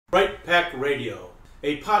Right Pack Radio,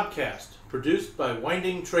 a podcast produced by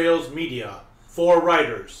Winding Trails Media for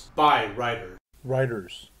writers by writers.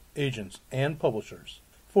 Writers, agents, and publishers,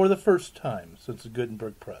 for the first time since the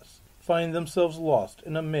Gutenberg Press, find themselves lost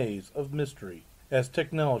in a maze of mystery as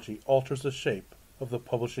technology alters the shape of the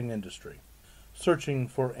publishing industry. Searching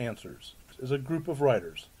for Answers is a group of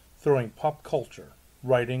writers throwing pop culture,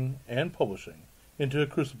 writing, and publishing into a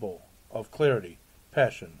crucible of clarity,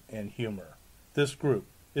 passion, and humor. This group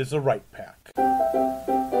is the Right Pack.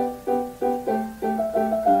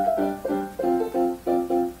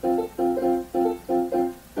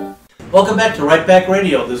 Welcome back to Right Pack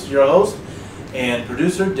Radio. This is your host and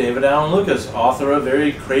producer, David Allen Lucas, author of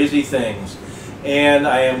Very Crazy Things. And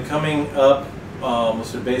I am coming up,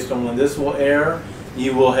 based on when this will air,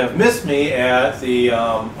 you will have missed me at the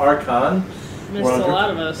Archon. Missed a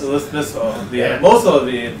lot of us. Most of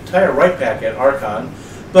the entire Right Pack at Archon.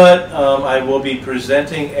 But I will be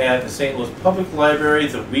presenting at the St. Louis Public Library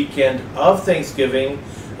the weekend of Thanksgiving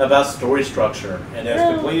about story structure. And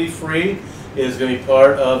that's completely free. It is going to be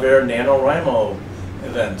part of their NaNoWriMo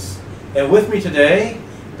events. And with me today,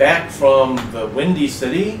 back from the Windy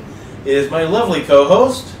City, is my lovely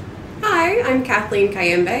co-host. Hi, I'm Kathleen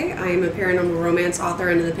Kayembe. I am a paranormal romance author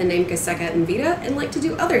under the pen name Kaseka Invita and like to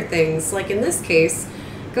do other things, like in this case,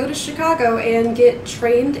 go to Chicago and get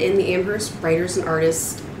trained in the Amherst Writers and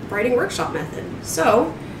Artists Writing Workshop Method.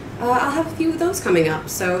 So, I'll have a few of those coming up.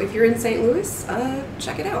 So if you're in St. Louis,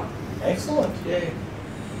 check it out. Excellent. Yay.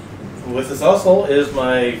 With us also is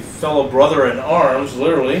my fellow brother in arms,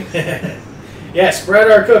 literally. Yes, Brad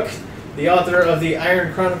R. Cook, the author of the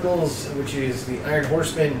Iron Chronicles, which is the Iron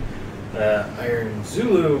Horseman, Iron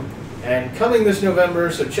Zulu, and coming this November,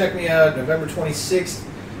 so check me out, November 26th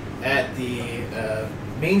at the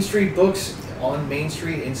Main Street Books on Main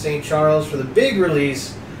Street in St. Charles for the big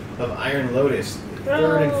release of Iron Lotus, the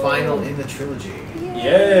third and final in the trilogy.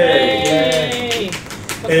 Yay!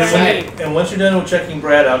 And once you're done with checking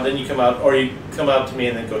Brad out, then you come out, or you come out to me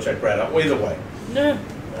and then go check Brad out. Either way. No.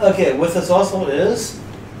 Okay, with us also is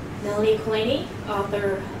Melanie Colaney,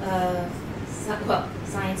 author of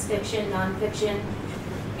science fiction, nonfiction,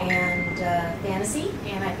 and fantasy.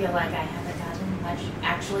 And I feel like I haven't gotten much,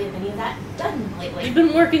 actually, of any of that done lately. You've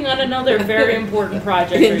been working on another very important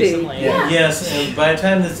project recently. Yeah. Yes, and by the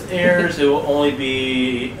time this airs, it will only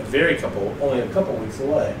be only a couple weeks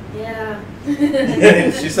away. Yeah.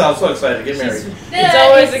 She sounds so excited to get married. It's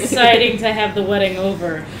always exciting to have the wedding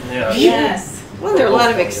over. Yeah. Yes. Well, there are a lot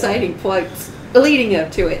of exciting points leading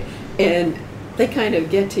up to it, and they kind of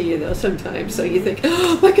get to you, though, sometimes. So you think,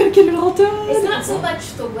 oh, I gotta get it all done. It's not so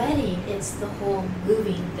much the wedding, it's the whole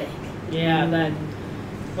moving thing. Yeah,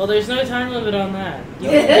 well, there's no time limit on that. You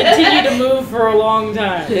can continue to move for a long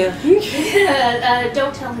time. Yeah.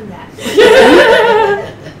 Don't tell him that.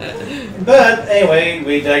 But anyway,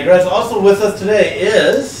 we digress. Also with us today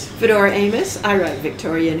is Fedora Amos. I write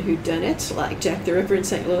Victorian whodunits like Jack the Ripper in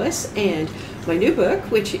St. Louis, and my new book,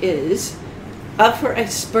 which is up for a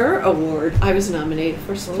Spur Award. I was nominated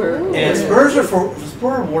for Spur Award. And Spurs are for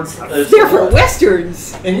Spur Awards. They're for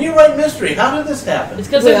Westerns. And you write mystery. How did this happen? It's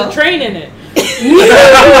because there's a train in it.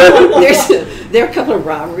 There are a couple of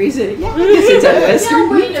robberies in it. Yeah, I guess it's a Western.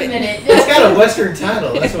 No, wait a minute. It's got a Western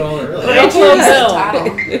title, that's what I want to really Buffalo Bill.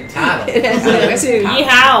 title. It has that too.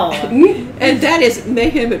 Yeehaw. And that is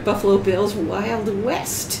Mayhem at Buffalo Bill's Wild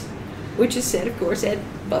West, which is set, of course, at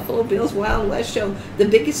Buffalo Bill's Wild West show, the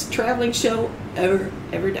biggest traveling show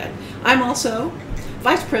ever done. I'm also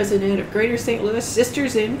vice president of Greater St. Louis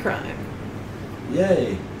Sisters in Crime.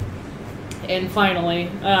 Yay. And finally,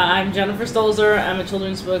 I'm Jennifer Stolzer. I'm a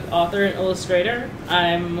children's book author and illustrator.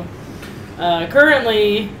 I'm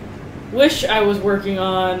currently wish I was working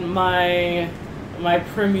on my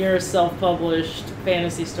premier self-published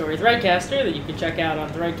fantasy story, Threadcaster, that you can check out on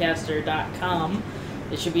threadcaster.com.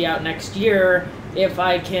 It should be out next year if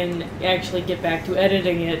I can actually get back to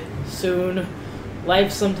editing it soon.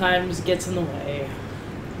 Life sometimes gets in the way.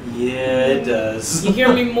 Yeah, it does. You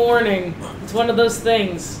hear me mourning. It's one of those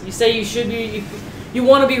things. You say you should be, you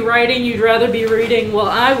want to be writing, you'd rather be reading. Well,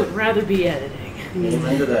 I would rather be editing.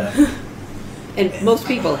 Amen to that. And most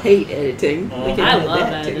people hate editing. We can I admit love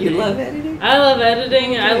that, too. editing. You love editing? I love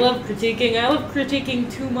editing. I love critiquing. I love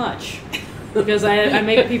critiquing too much because I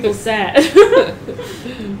make people sad.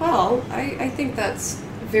 Well, I think that's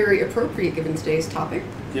very appropriate given today's topic.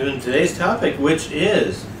 Given today's topic, which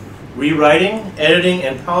is rewriting, editing,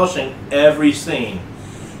 and polishing every scene.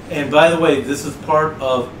 And by the way, this is part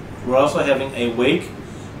of, we're also having a wake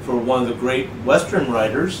for one of the great Western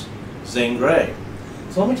writers, Zane Grey.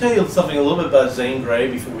 So let me tell you something a little bit about Zane Grey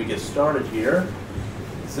before we get started here.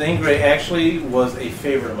 Zane Grey actually was a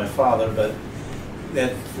favorite of my father, but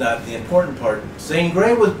that's not the important part. Zane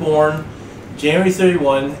Grey was born January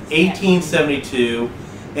 31, 1872,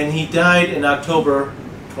 and he died in October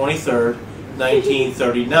 23rd,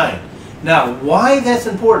 1939. Now, why that's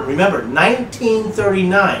important? Remember,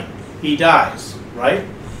 1939, he dies, right?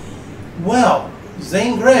 Well,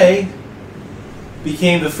 Zane Grey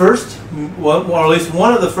became the first, well, or at least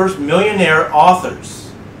one of the first millionaire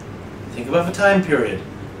authors. Think about the time period.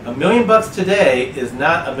 $1 million today is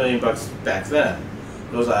not $1 million back then.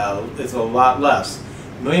 It's a lot less.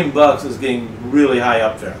 $1 million is getting really high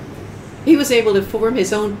up there. He was able to form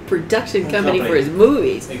his own production company for his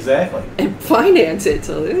movies. Exactly. And finance it,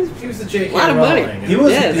 so it was He was the J.K. a lot of money. Rowling. He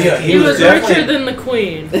was, Yes. yeah, He was definitely- richer than the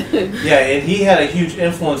queen. Yeah, and he had a huge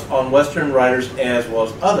influence on Western writers as well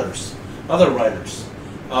as other writers.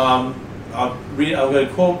 I'm going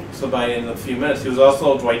to quote somebody in a few minutes. He was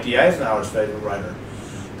also Dwight D. Eisenhower's favorite writer.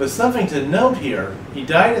 But something to note here, he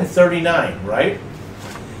died in 39, right?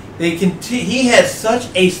 He had such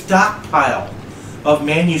a stockpile of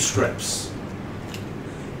manuscripts.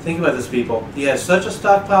 Think about this, people. He has such a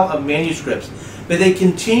stockpile of manuscripts that they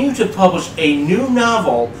continue to publish a new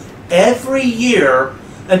novel every year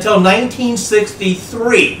until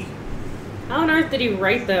 1963. How on earth did he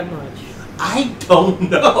write that much? I don't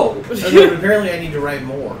know. Apparently, I need to write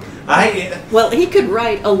more. Well, he could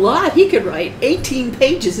write a lot. He could write 18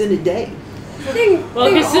 pages in a day. Well,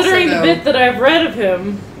 considering the bit that I've read of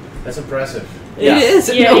him, That's impressive. It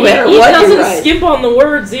is, yeah, no matter he what you doesn't write. skimp on the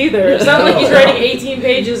words either. It's not like he's No. writing 18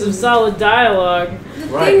 pages of solid dialogue. The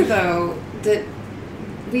Right. thing, though, that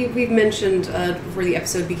we've mentioned before the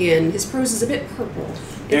episode began, his prose is a bit purple.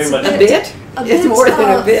 Very much. A bit? It's more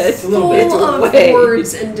than a bit. It's a little bit. Full of Way-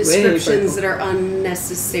 words and way descriptions purple. that are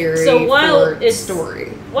unnecessary So while for it's-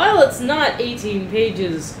 story. While it's not 18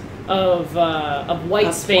 pages of white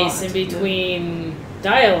A space plot, in between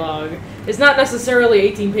dialogue, it's not necessarily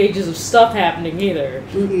 18 pages of stuff happening either.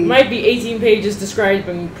 It might be 18 pages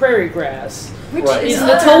describing prairie grass. Which Right. is He's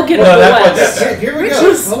the other- Tolkien Well, of the that- West. that- Here we Which go.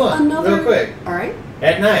 is Hold on, another. real quick. All right.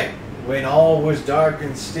 At night, when all was dark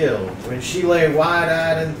and still, when she lay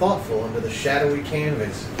wide-eyed and thoughtful under the shadowy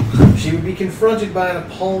canvas, she would be confronted by an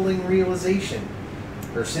appalling realization.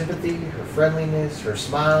 Her sympathy, her friendliness, her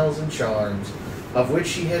smiles and charms, of which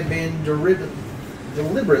she had been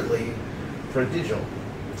deliberately prodigal.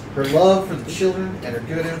 Her love for the children and her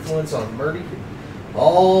good influence on Murdy,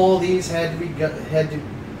 all these had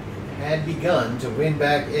begun to win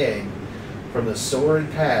back Ed from the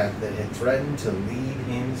sordid path that had threatened to lead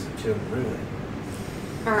him to ruin.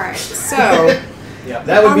 All right. So Yeah.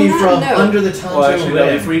 That would On be that from note- Under the Well, Tonto actually, no,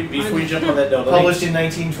 Red, before we jump on that note, published in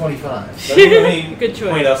 1925. let me Good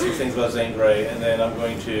choice. point out some things about Zane Grey, and then I'm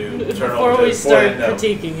going to turn Before over we to start that note.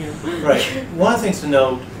 critiquing him. Right. One of the things to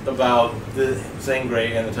note about the Zane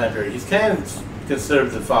Grey and the time period, he's kind of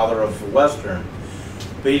considered the father of the Western,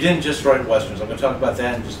 but he didn't just write Westerns. I'm going to talk about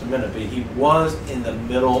that in just a minute, but he was in the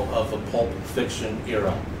middle of the pulp fiction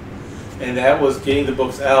era. And that was getting the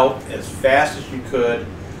books out as fast as you could.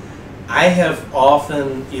 I have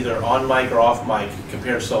often, either on mic or off mic,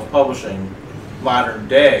 compared self-publishing modern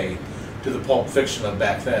day to the pulp fiction of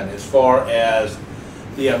back then, as far as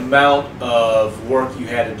the amount of work you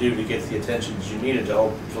had to do to get the attention that you needed to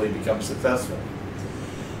hopefully become successful.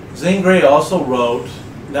 Zane Grey also wrote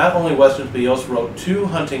not only Westerns, but he also wrote 2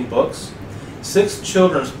 hunting books, 6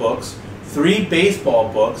 children's books, 3 baseball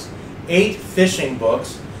books, 8 fishing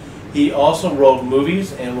books. He also wrote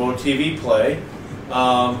movies and wrote a TV play.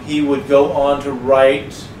 He would go on to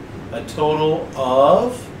write a total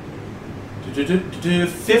of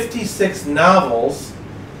 56 novels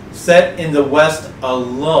set in the West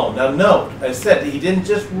alone. Now note, I said he didn't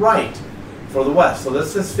just write for the West, so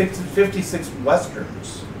this is 56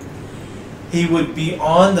 Westerns. He would be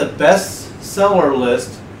on the bestseller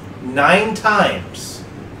list 9 times.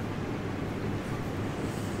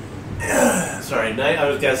 Sorry, I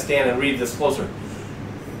was going to stand and read this closer.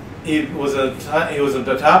 He was in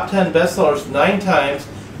the top 10 bestsellers 9 times,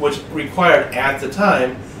 which required, at the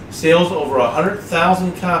time, sales over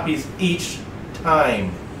 100,000 copies each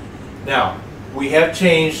time. Now, we have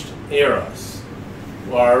changed eras.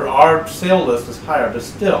 Our sale list is higher, but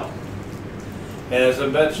still. And as I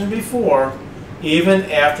mentioned before,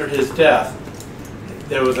 even after his death,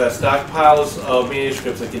 there was a stockpile of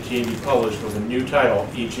manuscripts that continued to be published with a new title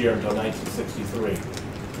each year until 1963.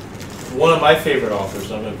 One of my favorite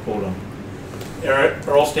authors, I'm going to quote him,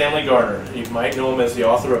 Earl Stanley Gardner, you might know him as the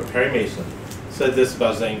author of Perry Mason, said this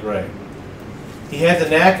about Zane Grey. He had the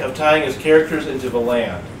knack of tying his characters into the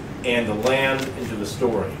land, and the land into the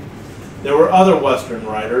story. There were other Western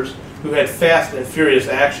writers, who had fast and furious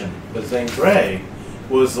action, but Zane Grey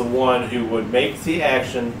was the one who would make the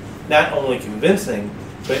action not only convincing,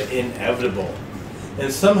 but inevitable.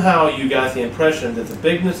 And somehow you got the impression that the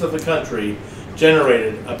bigness of the country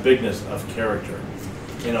generated a bigness of character.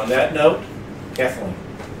 And on that note, Kathleen.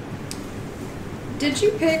 Did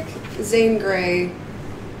you pick Zane Grey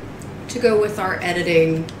to go with our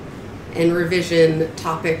editing and revision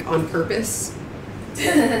topic on purpose?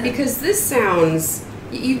 Because this sounds,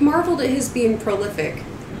 you've marveled at his being prolific,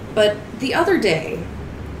 but the other day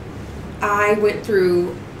I went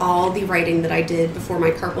through all the writing that I did before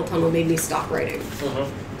my carpal tunnel made me stop writing.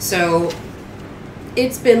 So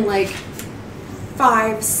it's been like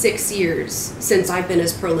 5-6 years since I've been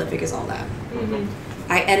as prolific as all that.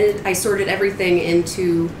 I sorted everything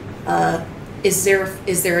into is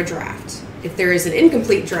there a draft? If there is an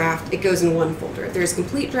incomplete draft, it goes in one folder. If there's a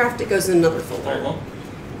complete draft, it goes in another folder.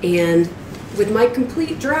 And with my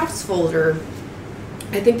complete drafts folder,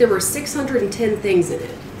 I think there were 610 things in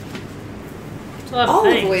it. It's a lot of All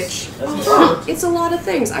things. of which, it's a lot of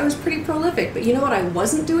things. I was pretty prolific, but you know what I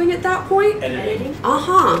wasn't doing at that point? Editing.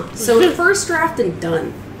 So first draft and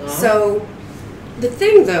done. So the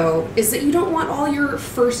thing, though, is that you don't want all your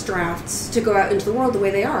first drafts to go out into the world the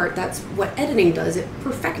way they are. That's what editing does. It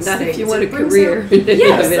perfects Not things. if you want a It brings career. out-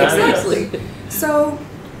 Yes, Yes. exactly. So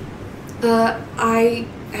I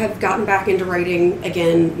have gotten back into writing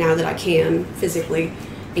again now that I can physically.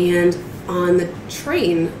 And on the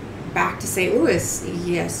train back to St. Louis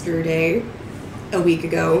yesterday, a week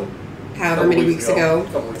ago, however many weeks ago,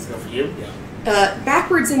 A couple weeks ago for you. Yeah.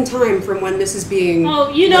 backwards in time from when this is being...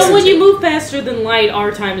 Well, you know, when you move faster than light,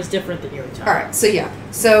 our time is different than your time. Alright, so yeah.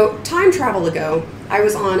 So, time travel ago, I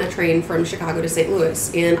was on a train from Chicago to St.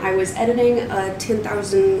 Louis, and I was editing a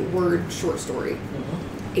 10,000 word short story.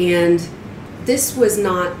 And this was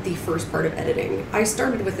not the first part of editing. I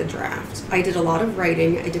started with a draft. I did a lot of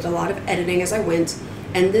writing, I did a lot of editing as I went,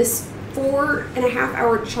 and this 4.5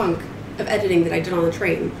 hour chunk of editing that I did on the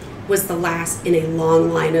train was the last in a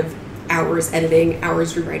long line of hours editing,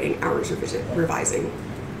 hours rewriting, hours revising.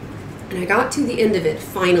 And I got to the end of it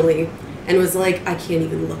finally and was like, I can't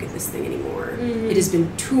even look at this thing anymore. It has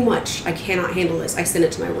been too much. I cannot handle this. I sent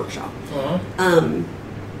it to my workshop.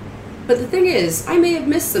 But the thing is, I may have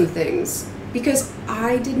missed some things because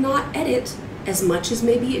I did not edit as much as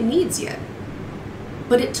maybe it needs yet.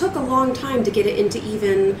 But it took a long time to get it into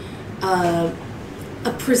even a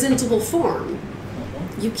presentable form.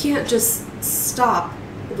 You can't just stop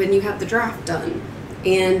when you have the draft done.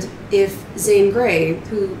 And if Zane Grey,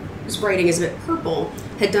 whose writing is a bit purple,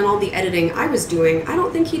 had done all the editing I was doing, I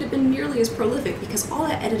don't think he'd have been nearly as prolific because all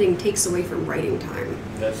that editing takes away from writing time.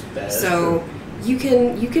 That's bad. So you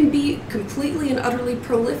can be completely and utterly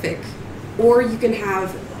prolific, or you can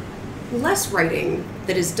have less writing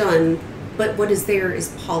that is done, but what is there is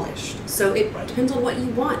polished. So it depends on what you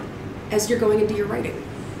want as you're going into your writing.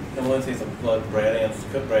 And one of the things I'm glad Brad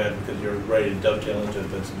answered, Brad, because you're ready to dovetail into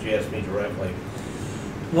it, but since you asked me directly,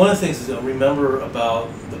 one of the things is to remember about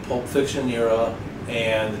the Pulp Fiction era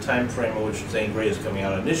and the time frame in which Zane Grey is coming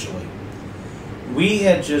out initially. We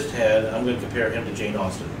had just had, I'm going to compare him to Jane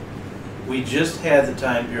Austen. We just had the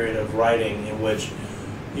time period of writing in which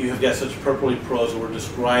you have got such purpley prose that we're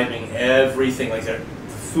describing everything, like the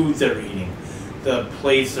food they're eating, the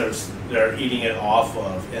plates they're eating it off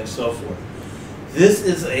of, and so forth. This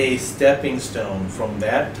is a stepping stone from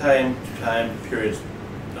that time period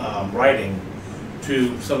writing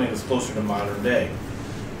to something that's closer to modern day.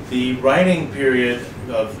 The writing period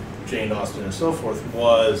of Jane Austen and so forth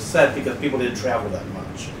was set because people didn't travel that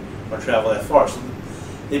much or travel that far. So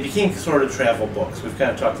they became sort of travel books. We've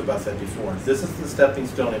kind of talked about that before. This is the stepping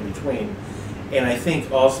stone in between. And I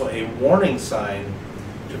think also a warning sign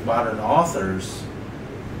to modern authors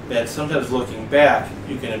that sometimes looking back,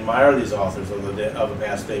 you can admire these authors of a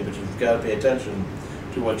past day, but you've got to pay attention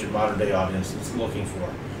to what your modern day audience is looking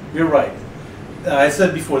for. You're right. I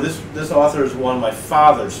said before, this author is one of my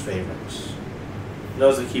father's favorites.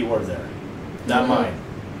 Knows the key word there, not mine.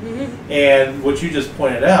 And what you just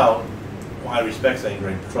pointed out, well, I respect Zane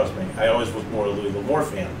Grey, trust me. I always was more a Louis L'Amour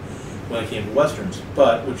fan when it came to Westerns.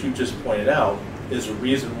 But what you just pointed out is a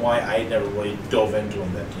reason why I never really dove into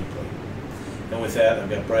him that deeply. And with that, I've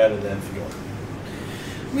got Brad and then Fedor.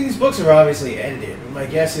 I mean, these books are obviously edited. My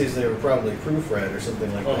guess is they were probably proofread or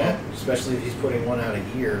something like that, especially if he's putting one out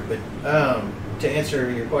a year. But to answer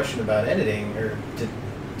your question about editing, or to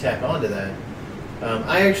tap onto that,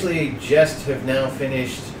 I actually just have now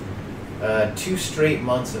finished 2 straight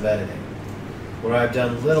months of editing, where I've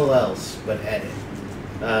done little else but edit.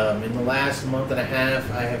 In the last month and a half,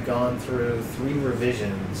 I have gone through 3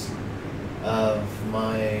 revisions of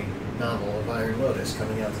my novel of Iron Lotus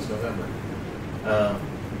coming out this November.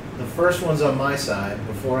 The first one's on my side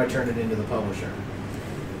before I turn it into the publisher.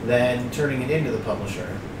 Then turning it into the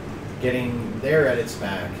publisher, getting their edits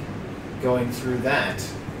back, going through that,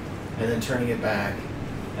 and then turning it back,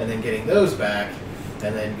 and then getting those back,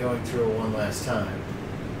 and then going through it one last time.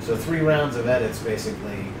 So 3 rounds of edits,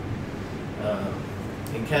 basically,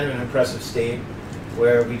 in kind of an impressive state,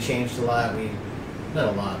 where we changed a lot. Not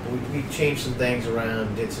a lot, but we changed some things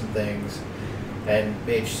around, did some things, and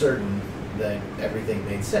made certain that everything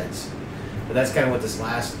made sense. And that's kind of what this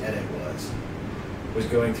last edit was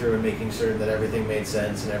going through and making certain that everything made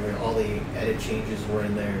sense and all the edit changes were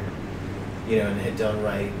in there, and had done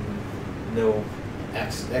right, and no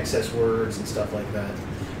excess words and stuff like that.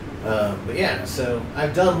 But yeah, so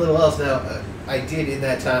I've done little else now. I did in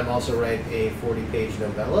that time also write a 40-page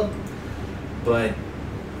novella, but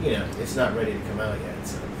it's not ready to come out yet.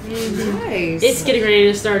 So. Nice. It's getting ready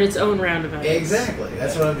to start its own round of edits. Exactly.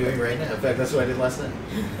 That's what I'm doing right now. In fact, that's what I did last night.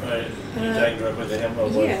 Right. You diagram with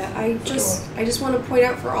him. Yeah, I just want to point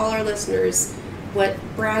out for all our listeners what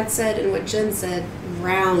Brad said and what Jen said.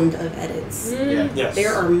 Round of edits. Yeah. Yes.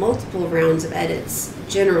 There are multiple rounds of edits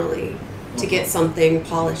generally to get something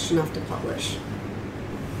polished enough to publish,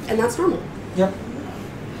 and that's normal. Yep.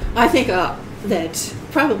 I think that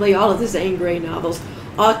probably all of the Zane Grey novels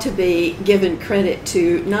ought to be given credit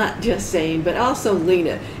to not just Zane, but also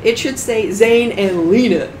Lena. It should say Zane and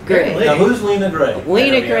Lena Grey. Now, who's Lena Grey?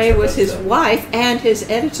 Lena Grey was his wife and his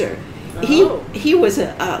editor. He was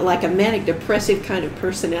like a manic depressive kind of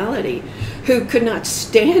personality who could not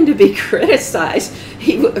stand to be criticized.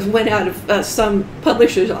 He went out of some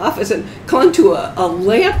publisher's office and clung to a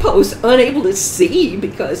lamppost, unable to see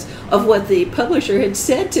because of what the publisher had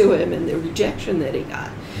said to him and the rejection that he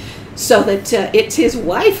got. So that it's his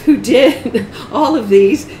wife who did all of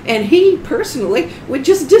these, and he personally would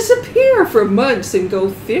just disappear for months and go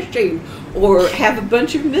fishing or have a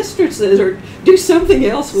bunch of mistresses or do something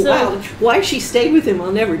else. Why she stayed with him,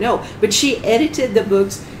 I'll never know. But she edited the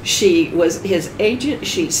books. She was his agent.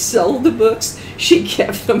 She sold the books. She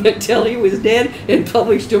kept them until he was dead and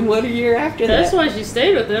published them 1 year after that. That's why she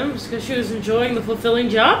stayed with him, because she was enjoying the fulfilling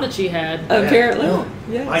job that she had. Apparently. Yeah.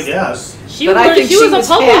 Yes. I guess. She was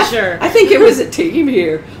a publisher. I think it was a team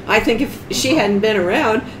here. I think if she hadn't been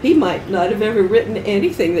around, he might not have ever written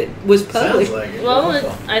anything that was published. Sounds like it. Well,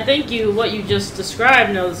 I think what you just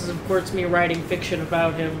described, now this is of course me writing fiction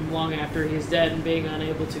about him long after he's dead and being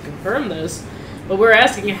unable to confirm this, but we're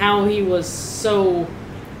asking how he was so,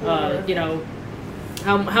 how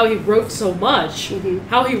he wrote so much. Mm-hmm.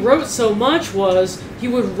 How he wrote so much was he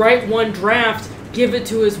would write one draft, give it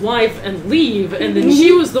to his wife, and leave, and then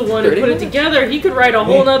she was the one who put it together. He could write a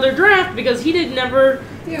whole other draft because he didn't ever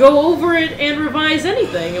go over it and revise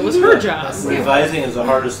anything. It was her job. Revising is the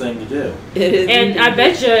hardest thing to do. It is. And I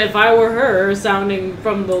bet you if I were her, sounding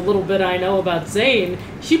from the little bit I know about Zane,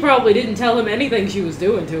 she probably didn't tell him anything she was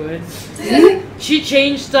doing to it. She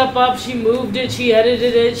changed stuff up, she moved it, she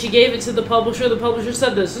edited it, she gave it to the publisher. The publisher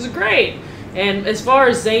said, "This is great." And as far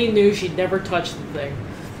as Zane knew, she'd never touched the thing.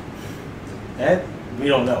 That, we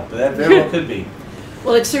don't know, but that very well could be.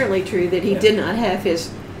 Well, it's certainly true that he did not have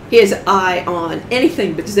his eye on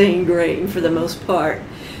anything but Zane Grey for the most part.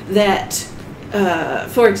 That,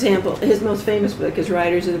 for example, his most famous book is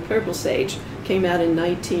Riders of the Purple Sage, came out in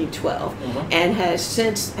 1912, and has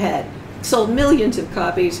since had sold millions of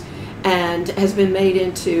copies and has been made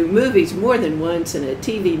into movies more than once and a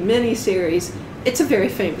TV miniseries. It's a very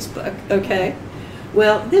famous book, okay?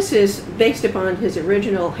 Well, this is based upon his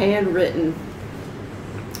original handwritten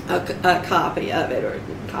a copy of it, or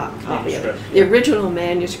copy of it, the original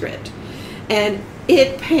manuscript. And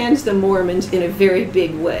it pans the Mormons in a very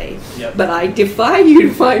big way. Yep. But I defy you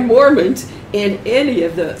to find Mormons in any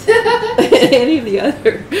of the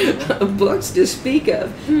other books to speak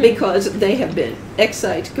of, because they have been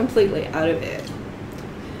excised completely out of it.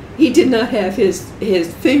 He did not have his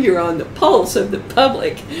finger on the pulse of the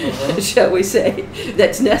public, shall we say,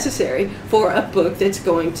 that's necessary for a book that's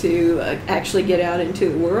going to actually get out into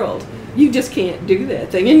the world. You just can't do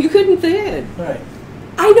that thing, and you couldn't then. Right.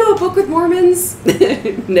 I know a book with Mormons.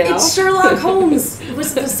 Now? It's Sherlock Holmes. It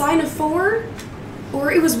was The Sign of Four,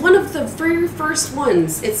 or it was one of the very first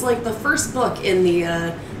ones. It's like the first book in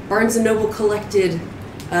the Barnes & Noble collected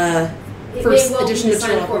first edition of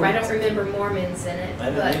Sherlock Holmes. I don't remember Mormons in it.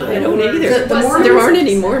 I I don't either. The Mormons, there aren't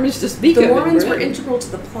any Mormons to speak of. The Mormons were really. integral to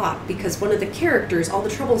the plot because one of the characters, all the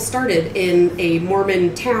trouble started in a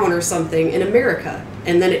Mormon town or something in America,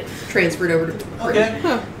 and then it transferred over to Britain. Okay.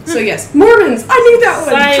 Huh. So yes, Mormons! I knew that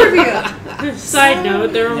one! Trivia! Side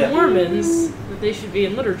note, there are Yeah. Mormons that they should be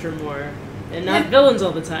in literature more. And not villains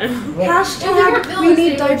all the time. If there were Hashtag, we villains,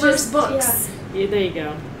 need they were diverse just- books. Yeah, there you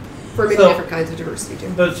go. For many So- different kinds of diversity,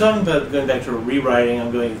 too. But talking about going back to rewriting,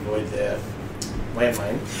 I'm going to avoid that.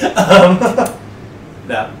 Landmine.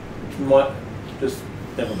 No. What? Just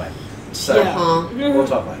never mind. So, Yeah. Uh-huh. we'll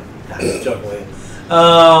talk about it. Nah, just jokingly.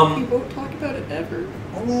 We won't talk about it ever.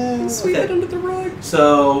 Sweep Okay. it under the rug.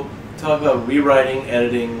 So, talk about rewriting,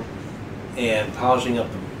 editing, and polishing up.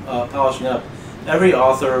 Every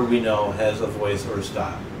author we know has a voice or a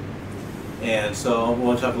style, and so I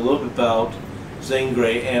want to talk a little bit about Zane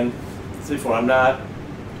Grey. And before, I'm not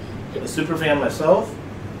a super fan myself,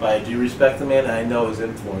 but I do respect the man, and I know his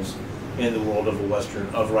influence in the world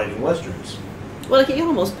of writing westerns. Well, he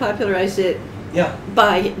almost popularized it Yeah.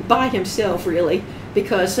 by himself, really,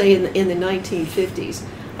 because say in the 1950s,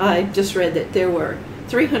 I just read that there were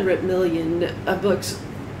 300 million books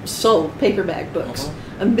sold, paperback books. Uh-huh.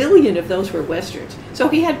 1 million of those were westerns. So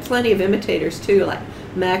he had plenty of imitators too, like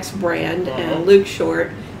Max Brand Uh-huh. and Luke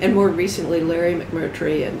Short, and more recently Larry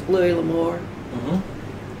McMurtry and Louis L'Amour.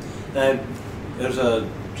 And there's a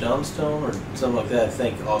Johnstone or something like that, I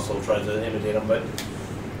think, also tries to imitate him. But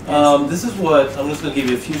this is what, I'm just going to give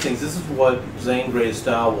you a few things. This is what Zane Grey's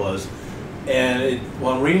style was. And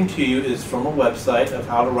what I'm reading to you is from a website of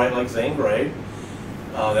How to Write Like Zane Grey.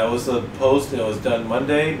 That was a post, it was done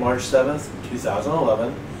Monday, March 7th,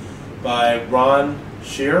 2011, by Ron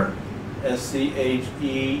Scheer, Scheer,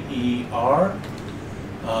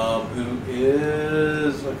 who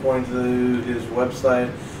is, according to his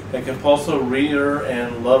website, a compulsive reader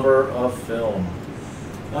and lover of film.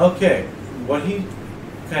 Okay, what he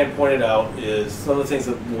kind of pointed out is some of the things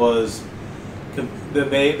that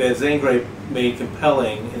Zane Grey made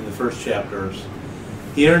compelling in the first chapters.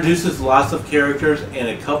 He introduces lots of characters and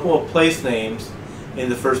a couple of place names in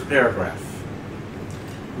the first paragraph.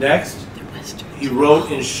 Next, he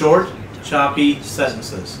wrote in short, choppy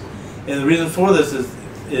sentences. And the reason for this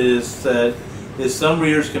is that some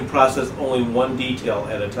readers can process only one detail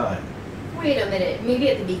at a time. Wait a minute, maybe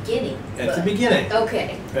at the beginning. At the but- beginning.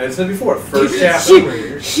 Okay. As I said before, first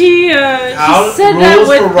chapter. She How- said that rules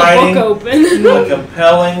with for the writing book open. A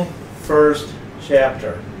compelling first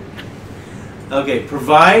chapter. Okay,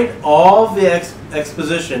 provide all the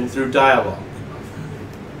exposition through dialogue,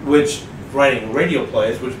 which writing radio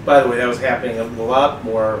plays, which by the way that was happening a lot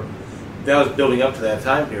more. That was building up to that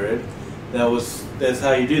time period. That's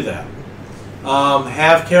how you do that.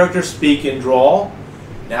 Have characters speak in drawl.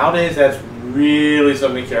 Nowadays, that's really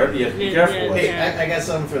something you have to be careful with. Hey, I got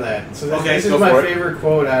something for that. So Okay, this is go my for it. favorite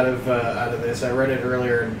quote out of this. I read it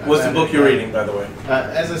earlier. And What's I the found book it, you're reading, by the way?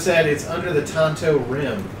 As I said, it's Under the Tonto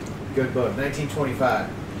Rim. Good book, 1925.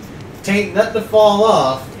 Tain't nothing to fall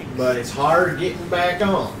off, but it's hard getting back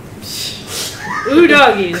on. Ooh,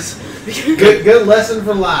 doggies. Good lesson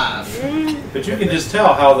for life. But you can just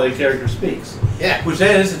tell how the character speaks. Yeah. Which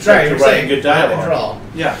that is a Right, trick to you're writing saying good dialogue. control.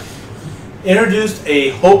 Yeah. Introduced a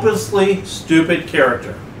hopelessly stupid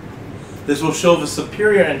character. This will show the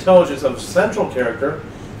superior intelligence of a central character,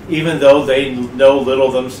 even though they know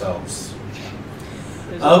little themselves.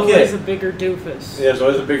 There's Okay. always a bigger doofus. There's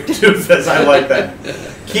always a big doofus. I like that.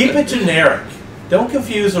 Keep it generic. Don't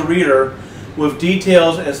confuse a reader with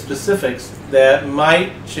details and specifics that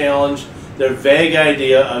might challenge their vague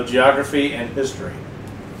idea of geography and history.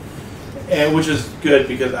 And which is good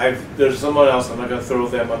because there's someone else, I'm not going to throw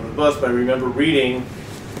them under the bus, but I remember reading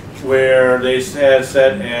where they had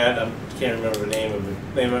said at, I can't remember the name of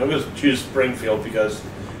it. I'm going to choose Springfield because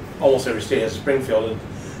almost every state has Springfield.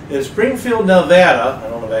 In Springfield, Nevada, I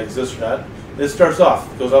don't know if that exists or not, it starts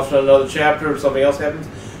off, it goes off to another chapter, something else happens.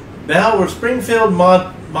 Now we're Springfield,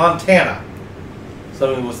 Montana.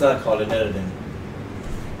 Something was not called in editing.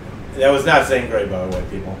 That was not Zane Grey, by the way,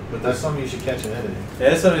 people. But that's something you should catch in editing.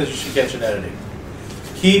 That is something that you should catch in editing.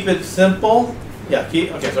 Keep it simple. Yeah,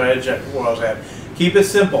 okay, so I had to check where I was at. Keep it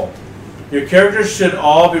simple. Your characters should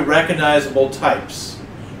all be recognizable types.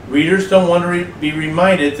 Readers don't want to be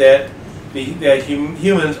reminded that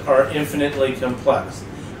humans are infinitely complex.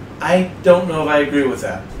 I don't know if I agree with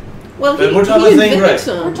that. Well, But he, we're talking he about Zane Grey. invented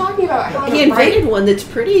some. We're talking about how He to invented write. one that's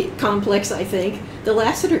pretty complex, I think. The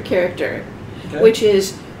Lassiter character, Okay. which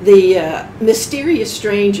is the mysterious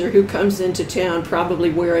stranger who comes into town probably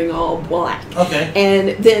wearing all black. Okay.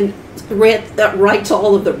 And then rights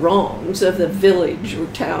all of the wrongs of the village or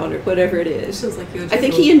town or whatever it is. Sounds like you. I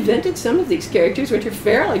think he invented some of these characters, which are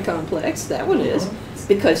fairly complex. That one is,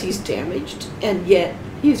 because he's damaged, and yet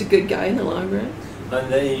he's a good guy in the long run.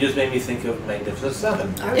 And then you just made me think of Magnificent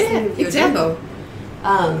Seven. I was Yeah, thinking of exactly.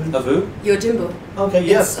 Yojimbo. Of who? Yojimbo. Okay,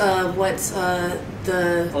 yes. It's what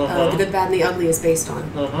the Uh-huh. Good, Bad, and the Ugly is based on.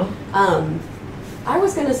 Uh-huh. I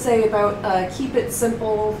was going to say about keep it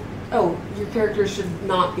simple. Oh, your characters should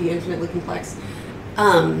not be infinitely complex.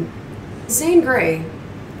 Zane Grey,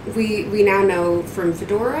 we now know from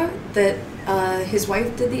Fedora that his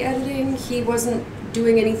wife did the editing. He wasn't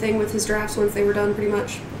doing anything with his drafts once they were done, pretty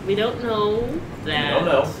much. We don't know that. I don't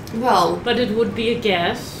know. Well, But it would be a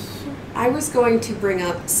guess. I was going to bring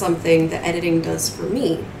up something that editing does for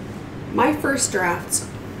me. My first drafts,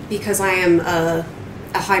 because I am a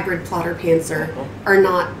hybrid plotter pantser, are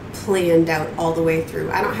not planned out all the way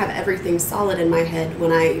through. I don't have everything solid in my head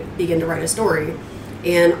when I begin to write a story.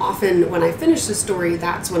 And often when I finish the story,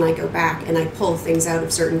 that's when I go back and I pull things out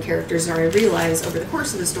of certain characters, or I realize over the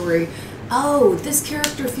course of the story, oh, this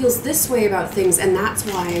character feels this way about things, and that's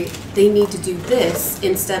why they need to do this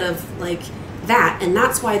instead of like that, and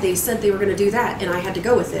that's why they said they were going to do that, and I had to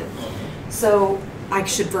go with it. So I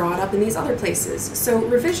should draw it up in these other places. So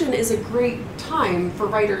revision is a great time for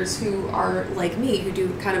writers who are like me, who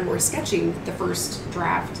do kind of more sketching the first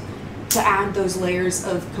draft, to add those layers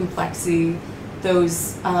of complexity,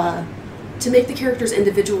 those to make the characters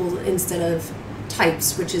individual instead of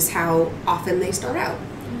types, which is how often they start out.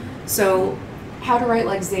 So how to write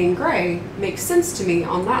like Zane Grey makes sense to me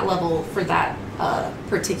on that level for that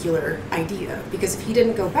particular idea, because if he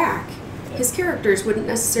didn't go back, his characters wouldn't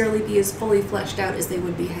necessarily be as fully fleshed out as they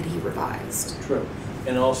would be had he revised. True.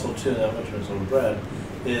 And also, too, that much was on Brad,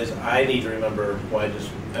 is I need to remember what I just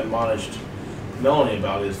admonished Melanie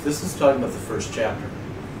about is this is talking about the first chapter.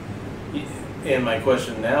 And my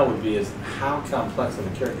question now would be is how complex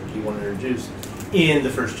of a character do you want to introduce in the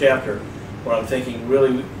first chapter? Where I'm thinking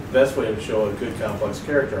really the best way to show a good complex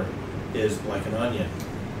character is like an onion.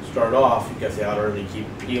 Start off, you get the outer and you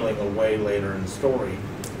keep peeling away later in the story,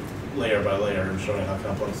 layer by layer, and showing how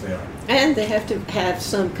complex they are. And they have to have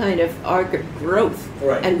some kind of arc of growth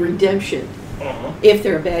Right. and redemption if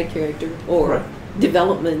they're a bad character, or Right.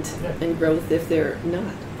 development Yeah. and growth if they're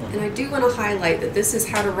not. And I do want to highlight that this is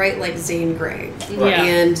how to write like Zane Grey. Yeah.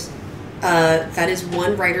 And that is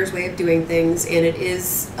one writer's way of doing things, and it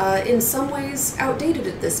is in some ways outdated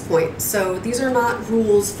at this point. So these are not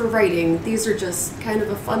rules for writing. These are just kind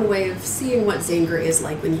of a fun way of seeing what Zane Grey is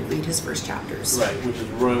like when you read his first chapters. Right, which is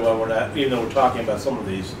really why we're not, even though we're talking about some of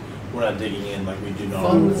these, we're not digging in like we do Fun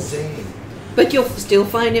normally. with Zane. But you'll still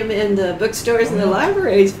find him in the bookstores and the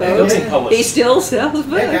libraries, Yeah, folks. they'll be published. He still sells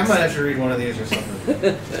books. Heck, I might have to read one of these or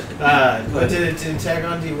something. But to tag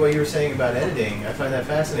on to what you were saying about editing, I find that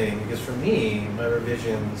fascinating because for me, my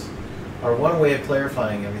revisions are one way of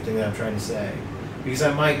clarifying everything that I'm trying to say. Because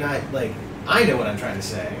I might not, like, I know what I'm trying to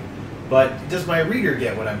say, but does my reader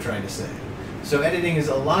get what I'm trying to say? So editing is,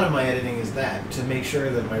 a lot of my editing is that, to make sure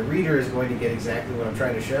that my reader is going to get exactly what I'm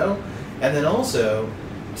trying to show, and then also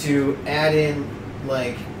to add in,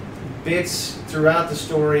 like, bits throughout the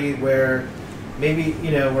story where maybe,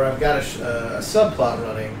 you know, where I've got a subplot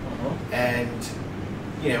running, and,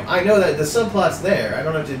 you know, I know that the subplot's there. I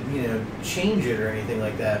don't have to, you know, change it or anything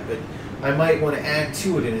like that, but I might want to add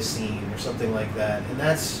to it in a scene or something like that, and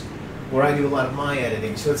that's where I do a lot of my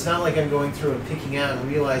editing. So it's not like I'm going through and picking out and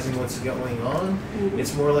realizing what's going on.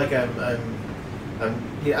 It's more like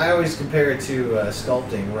yeah, I always compare it to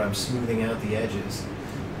sculpting, where I'm smoothing out the edges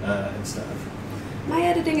and stuff. My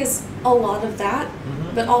editing is a lot of that,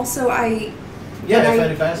 but also I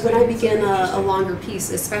find it fascinating. when I begin a longer piece,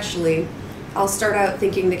 especially, I'll start out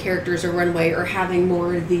thinking the characters are one way or having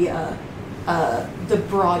more the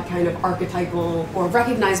broad kind of archetypal or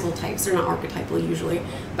recognizable types. They're not archetypal usually,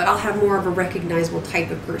 but I'll have more of a recognizable type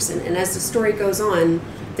of person. And as the story goes on,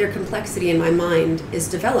 their complexity in my mind is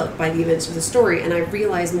developed by the events of the story, and I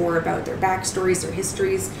realize more about their backstories, their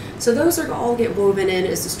histories. So those are all get woven in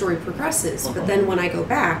as the story progresses. But then when I go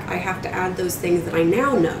back, I have to add those things that I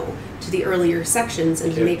now know to the earlier sections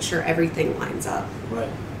and to make sure everything lines up. Right.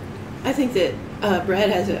 I think that Brad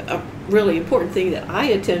has a really important thing that I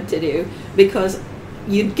attempt to do, because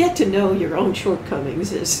you get to know your own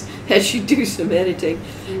shortcomings as you do some editing.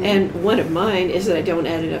 And one of mine is that I don't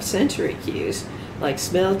add enough sensory cues, like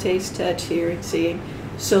smell, taste, touch, hearing, seeing,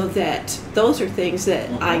 so that those are things that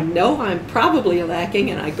I know I'm probably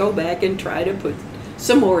lacking, and I go back and try to put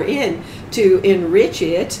some more in to enrich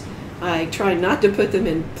it. I try not to put them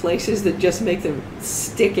in places that just make them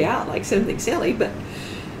stick out like something silly, but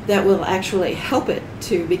that will actually help it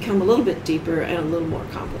to become a little bit deeper and a little more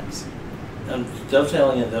complex. I'm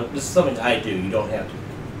dovetailing in, this is something I do, you don't have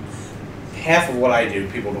to. Half of what I do,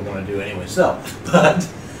 people don't want to do anyway, so, but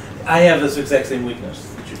I have this exact same weakness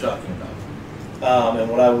that you're talking about. And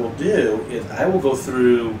what I will do is I will go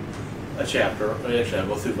through a chapter, or actually I'll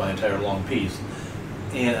go through my entire long piece,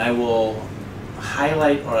 and I will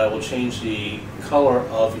highlight or I will change the color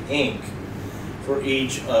of the ink for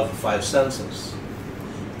each of the 5 senses.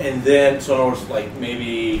 And then, so in other words, like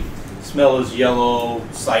maybe smell is yellow,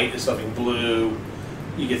 sight is something blue,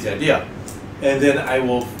 you get the idea. And then I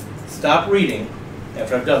will stop reading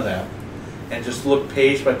after I've done that and just look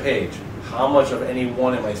page by page. How much of any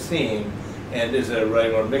one am I seeing, and is it a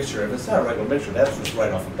regular mixture? If it's not a regular mixture, that's just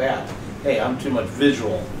right off the bat. Hey, I'm too much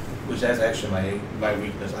visual, which that's actually my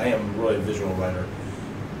weakness. I am really a visual writer.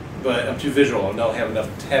 But I'm too visual. I don't have enough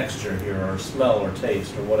texture here, or smell, or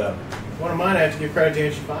taste, or whatever. One of mine I have to give credit to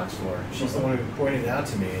Angie Fox for. She's the one who pointed it out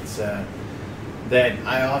to me. It's that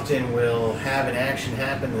I often will have an action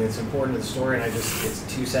happen and it's important to the story, and it's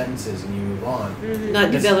 2 sentences and you move on. Mm-hmm.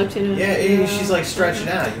 Not developed in a... Yeah, she's like, stretch it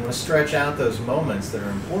out. You want to stretch out those moments that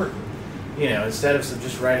are important. Instead of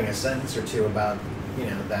just writing a sentence or 2 about,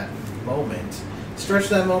 that moment. Stretch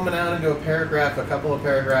that moment out into a paragraph, a couple of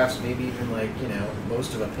paragraphs, maybe even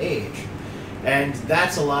most of a page. And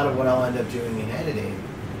that's a lot of what I'll end up doing in editing,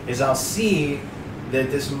 is I'll see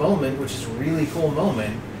that this moment, which is a really cool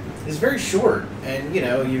moment, is very short. And,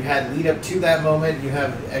 you had lead up to that moment, you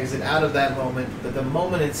have exit out of that moment, but the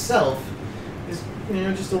moment itself is,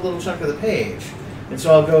 just a little chunk of the page. And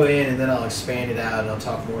so I'll go in and then I'll expand it out and I'll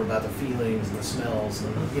talk more about the feelings and the smells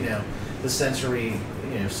and, the sensory,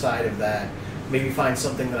 side of that. Maybe find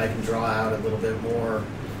something that I can draw out a little bit more.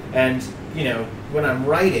 And, when I'm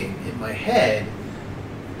writing in my head,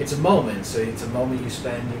 it's a moment. So it's a moment you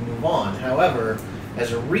spend, you move on. However,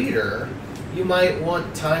 as a reader, you might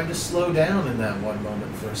want time to slow down in that one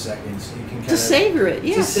moment for a second, so you can kind to savor it.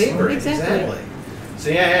 Yes, to savor it, exactly.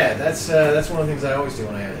 So that's one of the things I always do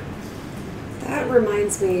when I edit. That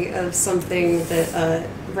reminds me of something that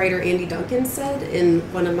writer Andy Duncan said in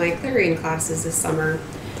one of my Clarion classes this summer.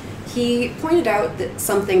 He pointed out that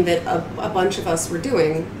something that a bunch of us were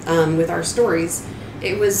doing with our stories.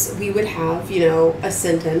 It was, we would have, a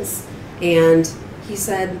sentence, and he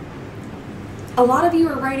said, a lot of you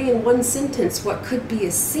are writing in one sentence what could be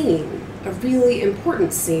a scene, a really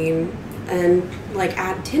important scene, and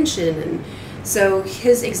add tension. And so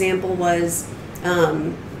his example was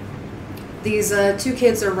these 2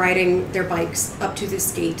 kids are riding their bikes up to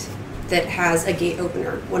this gate that has a gate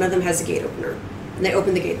opener. One of them has a gate opener. And they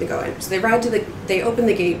open the gate and they go in. So they open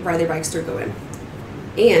the gate, ride their bikes through, go in.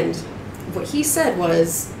 And what he said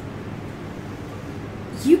was,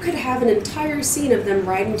 you could have an entire scene of them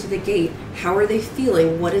riding to the gate. How are they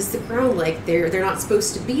feeling? What is the ground like? They're not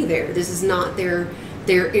supposed to be there. This is not their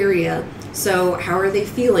area. So how are they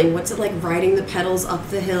feeling? What's it like riding the pedals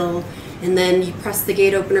up the hill? And then you press the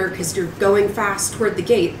gate opener because you're going fast toward the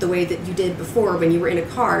gate the way that you did before when you were in a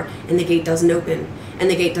car, and the gate doesn't open. And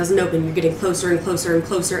the gate doesn't open. You're getting closer and closer and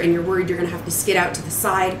closer, and you're worried you're going to have to skid out to the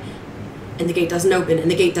side, and the gate doesn't open,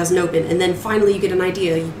 and the gate doesn't open. And then finally you get an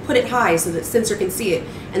idea. You put it high so that sensor can see it,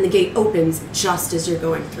 and the gate opens just as you're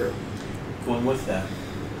going through. Going with that,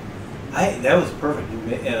 that was perfect.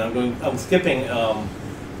 And I'm skipping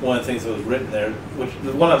one of the things that was written there, which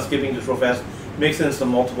the one I'm skipping just real fast, makes it into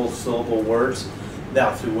multiple syllable words.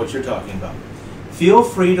 Now, to what you're talking about. Feel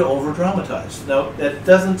free to over-dramatize. Now, that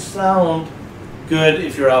doesn't sound good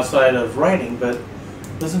if you're outside of writing, but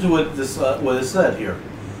listen to what is said here.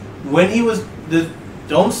 When he was,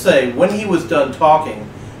 don't say, when he was done talking,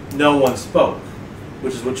 no one spoke,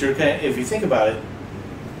 which is what if you think about it,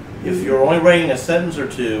 if you're only writing a sentence or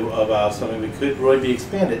 2 about something that could really be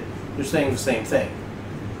expanded, you're saying the same thing.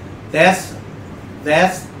 That's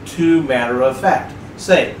too matter of fact.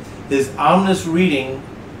 Say, his ominous reasoning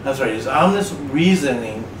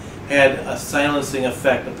had a silencing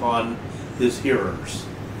effect upon his hearers.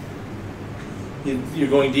 You're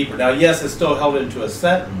going deeper. Now, yes, it's still held into a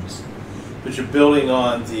sentence, but you're building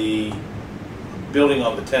on the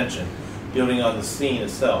tension, building on the scene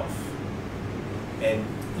itself. And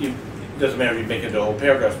it doesn't matter if you make it into a whole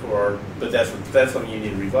paragraph, but that's something you need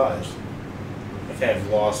to revise. I kind of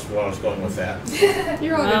lost where I was going with that.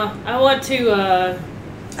 You're all good. I want to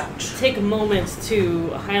take a moment to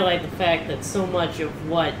highlight the fact that so much of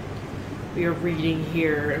what we are reading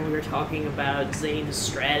here, and we were talking about Zane's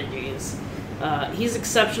strategies, he's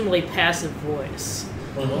exceptionally passive voice,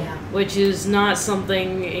 Yeah. which is not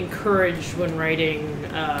something encouraged when writing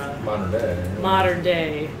modern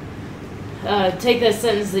day. Take that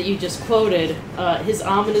sentence that you just quoted. His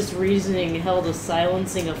ominous reasoning held a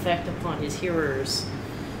silencing effect upon his hearers.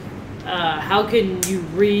 How can you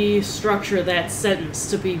restructure that sentence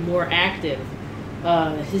to be more active?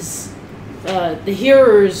 The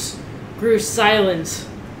hearers grew silent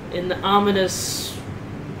in the ominous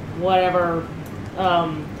whatever.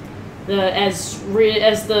 As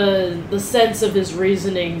the sense of his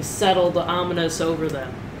reasoning settled ominous over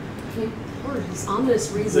them. For his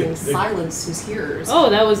ominous reason, silence his hearers. Oh,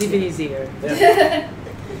 that was even easier. Yeah.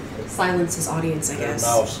 Silence his audience, I Their guess.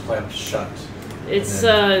 mouths clamped shut.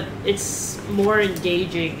 It's more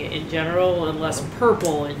engaging in general and less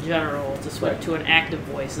purple in general to switch to an active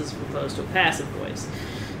voice as opposed to a passive voice.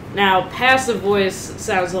 Now, passive voice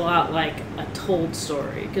sounds a lot like a told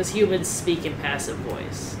story because humans speak in passive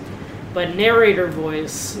voice. But narrator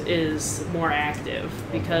voice is more active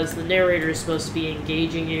because the narrator is supposed to be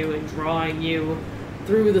engaging you and drawing you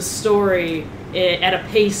through the story at a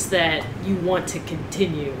pace that you want to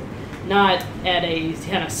continue. Not at a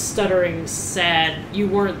kind of stuttering, sad, you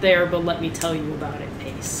weren't there, but let me tell you about it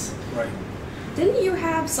pace. Right. Didn't you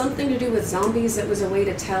have something to do with zombies that was a way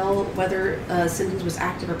to tell whether a sentence was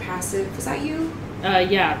active or passive? Was that you?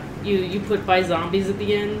 Yeah. You put by zombies at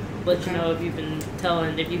the end, let you know if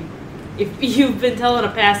you've been telling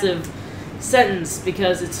a passive sentence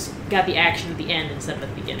because it's got the action at the end instead of at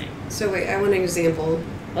the beginning. So wait, I want an example.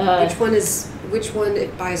 Which one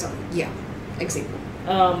it buys on? Yeah, example.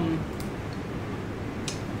 I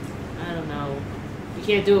don't know. You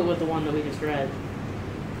can't do it with the one that we just read.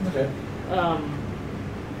 Okay.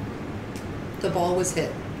 The ball was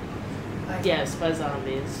hit. Yes, by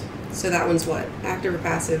zombies. So that one's what? Active or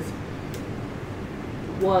passive?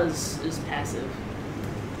 Is passive.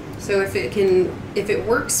 So if it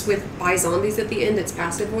works with by zombies at the end, it's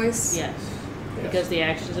passive voice? Yes. Yes. Because the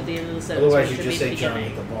action's at the end of the sentence. Otherwise, you should just be say at the John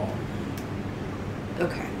beginning. hit the ball.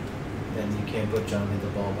 Okay. Then you can't put John hit the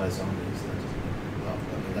ball by zombies.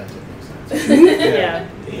 That didn't make sense. Yeah.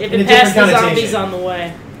 If In a it passed the different zombies connotation. on the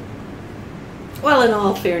way. Well, in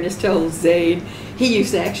all fairness to old Zane, he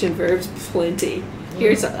used action verbs plenty.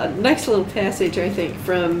 Here's a nice little passage, I think,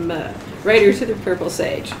 from Raiders of the Purple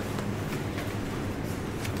Sage.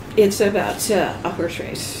 It's about a horse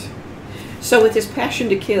race. So with his passion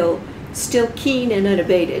to kill still keen and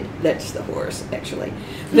unabated, that's the horse, actually,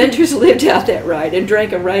 Venters lived out that ride and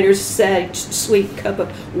drank a rider's sad, sweet cup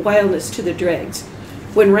of wildness to the dregs.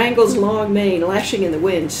 When Wrangle's long mane, lashing in the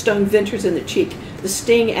wind, stung Venters in the cheek, the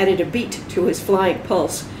sting added a beat to his flying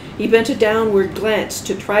pulse. He bent a downward glance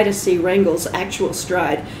to try to see Wrangle's actual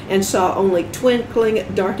stride and saw only twinkling,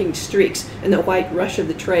 darting streaks in the white rush of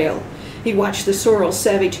the trail. He watched the sorrel's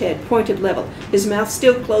savage head pointed level, his mouth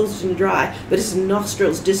still closed and dry, but his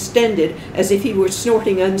nostrils distended as if he were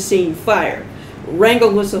snorting unseen fire.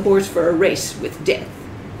 Wrangle was the horse for a race with death.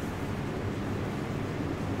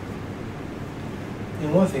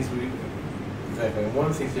 And one of the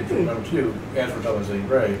things that you remember too, as we're talking about Zane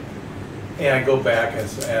Grey, and I go back and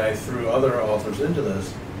I threw other authors into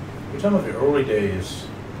this, we're talking about the early days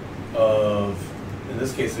of, in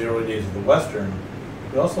this case, the early days of the Western,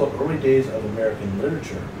 but also early days of American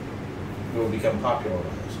literature will become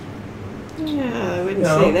popularized. Yeah, I wouldn't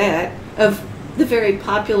say that. Of the very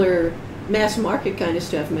popular mass market kind of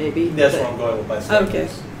stuff, maybe. That's where I'm going with my statements. Okay.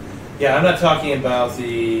 Yeah, I'm not talking about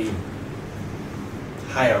the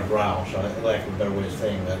higher brow, so I lack of a better way of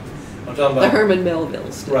saying that. I'm talking about The Herman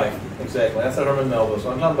Melville stuff. Right, exactly. That's the Herman Melville.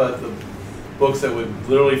 So I'm talking about the books that would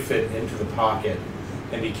literally fit into the pocket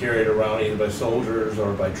and be carried around either by soldiers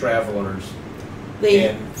or by travelers.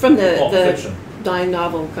 From the fiction. dime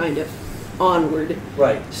novel kind of onward.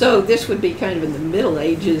 Right. So this would be kind of in the Middle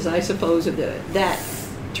Ages, I suppose, of that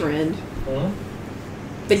trend. Mm-hmm.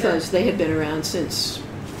 Because they had been around since,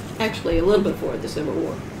 actually, a little before the Civil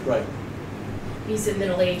War. Right. You said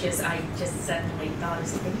Middle Ages, I just suddenly thought of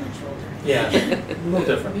something much older. Yeah, a little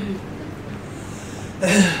different.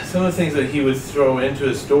 Some of the things that he would throw into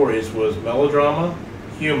his stories was melodrama,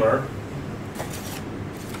 humor,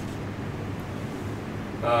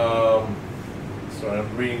 sorry,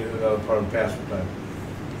 I'm reading another part of the password time.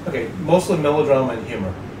 Okay, mostly melodrama and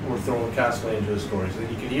humor were thrown constantly into his stories. And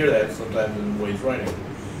you can hear that sometimes in the way he's writing.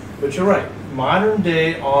 But you're right, modern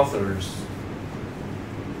day authors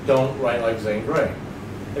don't write like Zane Grey.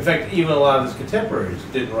 In fact, even a lot of his contemporaries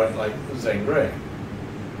didn't write like Zane Grey.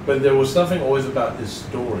 But there was something always about his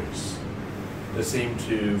stories that seemed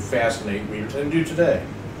to fascinate readers and do today.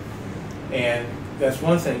 And that's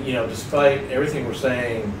one thing, despite everything we're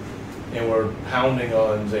saying and we're pounding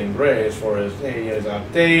on Zane Grey as far as, hey, he's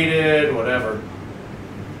outdated, whatever,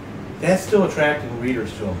 that's still attracting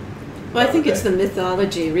readers to him. Well, I think it's the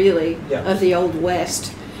mythology, really, of the Old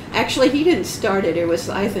West. Actually, he didn't start it. It was,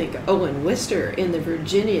 I think, Owen Wister in the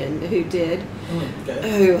Virginian who did,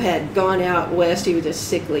 who had gone out west. He was a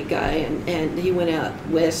sickly guy, and he went out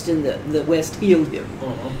west, and the West healed him.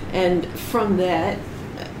 And from that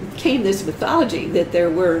came this mythology that there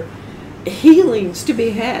were healings to be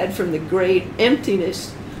had from the great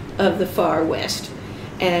emptiness of the far west.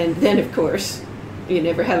 And then, of course, you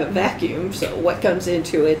never have a vacuum, so what comes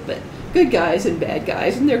into it but good guys and bad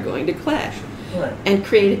guys, and they're going to clash. Right. And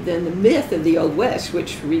created then the myth of the Old West,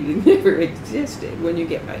 which really never existed when you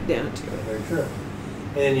get right down to it. Very true.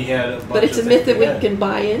 And you had a bunch But it's a of myth things that we had. can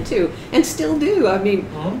buy into and still do. I mean,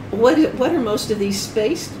 Mhm. what are most of these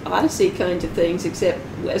space odyssey kinds of things except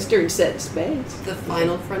Western set in space? The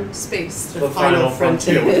final front space. The Final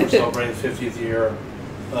Frontier, which we're celebrating the 50th year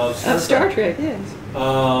of Star Trek, yes.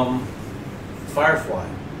 Firefly,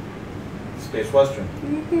 Space Western.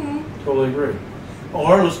 Mm-hmm. Totally agree.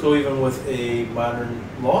 Or let's go even with a modern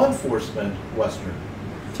law enforcement Western.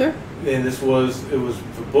 Sure. And it was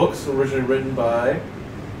the books originally written by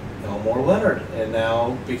Elmore Leonard, and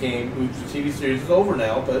now the TV series is over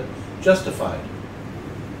now, but Justified.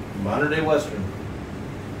 Modern day Western.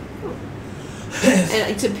 And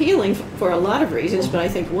it's appealing for a lot of reasons, but I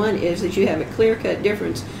think one is that you have a clear-cut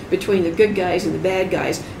difference between the good guys and the bad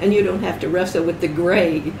guys, and you don't have to wrestle with the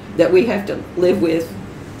gray that we have to live with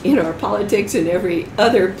in our politics and every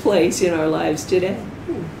other place in our lives today.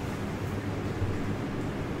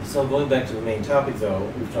 So going back to the main topic,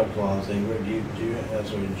 though, we've talked a lot of things. Do you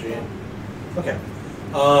answer in Jan? Okay.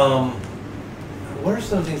 What are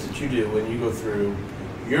some things that you do when you go through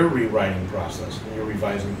your rewriting process and your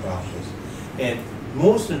revising process? And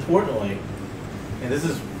most importantly, and this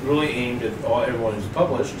is really aimed at everyone who's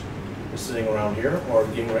published, is sitting around here or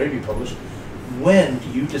getting ready to be published, when do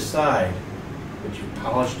you decide that you've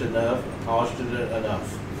polished it enough?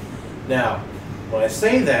 Now, when I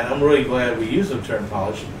say that, I'm really glad we use the term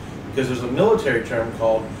polish, because there's a military term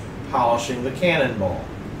called polishing the cannonball.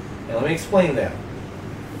 And let me explain that.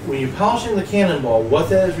 When you're polishing the cannonball, what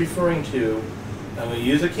that is referring to, I'm going to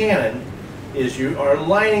use a cannon, is you are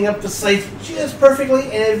lining up the sights just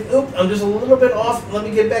perfectly, and I'm just a little bit off. Let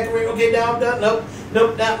me get back away. Okay, now I'm done. Nope.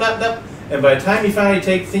 And by the time you finally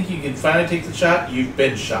think you can finally take the shot, you've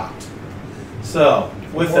been shot. So,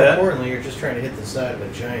 with More that, importantly, you're just trying to hit the side of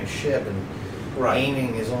a giant ship, and right,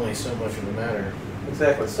 aiming is only so much of a matter.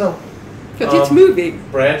 exactly. So, Because it's moving.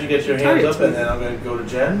 Brad, you get your hands Target's up, and then I'm going to go to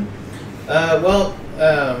Jen.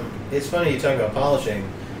 It's funny you talk about polishing.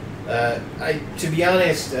 To be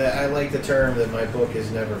honest, I like the term that my book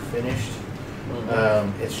is never finished.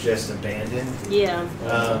 It's just abandoned. Yeah.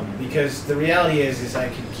 Because the reality is I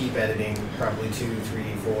could keep editing probably 2, 3,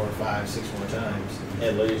 4, 5, 6 more times.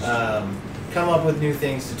 At least. Come up with new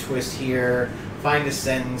things to twist here. Find a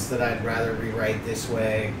sentence that I'd rather rewrite this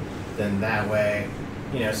way than that way.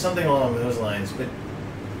 Something along those lines. But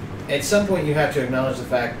at some point you have to acknowledge the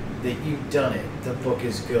fact that you've done it. The book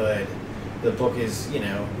is good. The book is,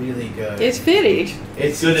 really good. It's finished.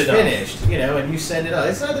 It's good enough. finished, and you send it out.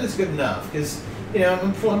 It's not that it's good enough, because,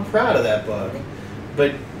 I'm proud of that book.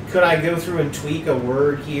 But could I go through and tweak a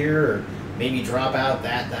word here, or maybe drop out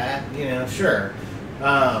that? Sure.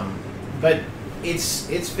 But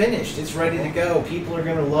it's finished. It's ready to go. People are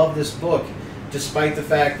going to love this book, despite the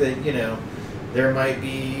fact that, there might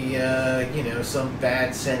be, some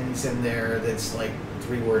bad sentence in there that's like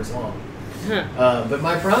 3 words long. But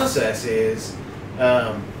my process is,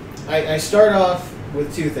 I start off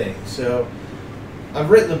with 2 things. So I've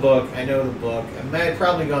written the book, I know the book, I may have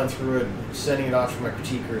probably gone through it, sending it off to my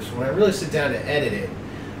critiquers. When I really sit down to edit it,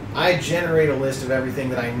 I generate a list of everything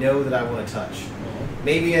that I know that I want to touch.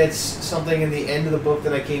 Maybe it's something in the end of the book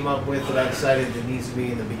that I came up with that I decided that needs to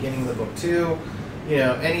be in the beginning of the book too.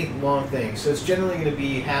 Any long thing. So it's generally going to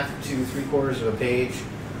be half to 3/4 of a page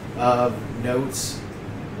of notes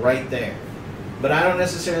right there. But I don't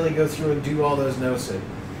necessarily go through and do all those notes at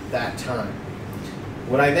that time.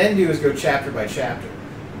 What I then do is go chapter by chapter.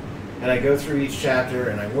 And I go through each chapter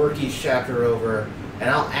and I work each chapter over, and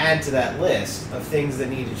I'll add to that list of things that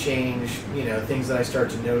need to change, things that I start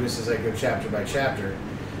to notice as I go chapter by chapter.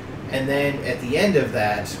 And then at the end of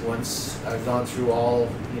that, once I've gone through all,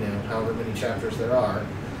 however many chapters there are,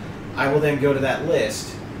 I will then go to that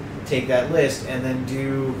list, take that list, and then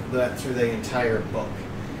do that through the entire book.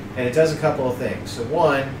 And it does a couple of things. So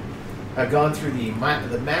one, I've gone through the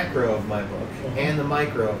macro of my book and the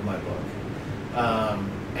micro of my book.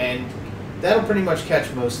 And that'll pretty much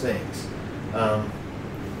catch most things.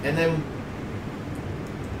 And then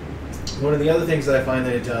one of the other things that I find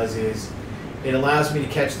that it does is it allows me to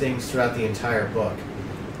catch things throughout the entire book.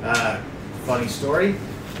 Funny story,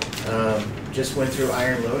 just went through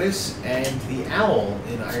Iron Lotus, and the owl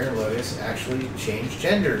in Iron Lotus actually changed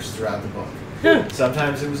genders throughout the book.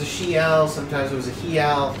 Sometimes it was a she owl, sometimes it was a he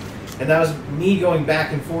owl, and that was me going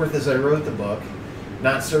back and forth as I wrote the book,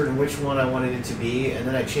 not certain which one I wanted it to be, and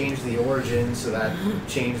then I changed the origin, so that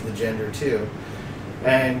changed the gender too.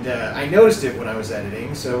 And I noticed it when I was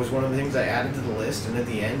editing, so it was one of the things I added to the list, and at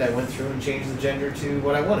the end I went through and changed the gender to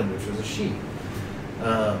what I wanted, which was a she.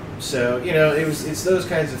 So it's those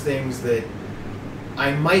kinds of things that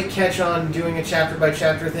I might catch on doing a chapter by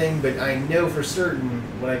chapter thing, but I know for certain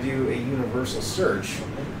when I do a universal search,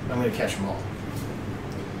 I'm going to catch them all.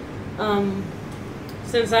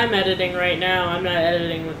 Since I'm editing right now, I'm not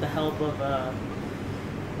editing with the help of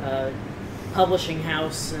a publishing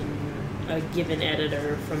house and a given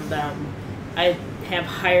editor from them. I have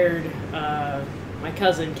hired my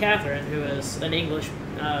cousin Catherine, who is an English.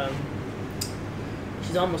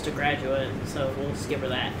 She's almost a graduate, so we'll skip her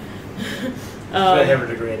that. I have a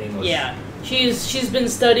degree in English. Yeah, she's been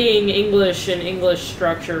studying English and English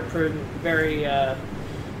structure very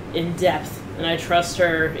in depth, and I trust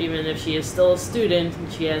her even if she is still a student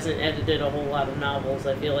and she hasn't edited a whole lot of novels.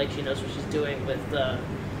 I feel like she knows what she's doing with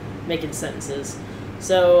making sentences.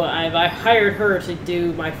 So I hired her to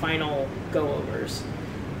do my final go-overs,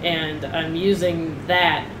 and I'm using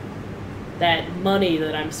that money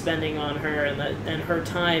that I'm spending on her and her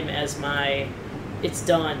time as my it's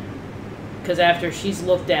done. Because after she's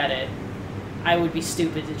looked at it, I would be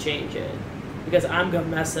stupid to change it because I'm gonna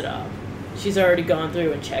mess it up. She's already gone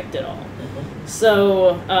through and checked it all. Mm-hmm.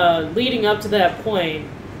 So leading up to that point,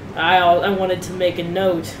 I wanted to make a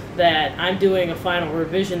note that I'm doing a final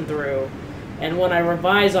revision through, and when I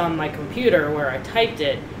revise on my computer where I typed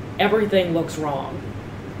it, everything looks wrong.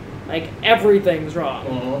 Like, everything's wrong.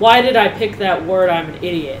 Mm-hmm. Why did I pick that word? I'm an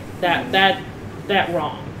idiot. That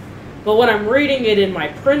wrong. But when I'm reading it in my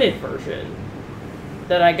printed version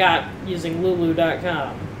that I got using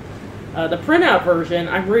Lulu.com, the printout version,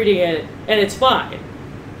 I'm reading it and it's fine.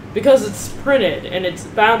 Because it's printed and it's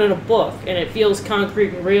bound in a book and it feels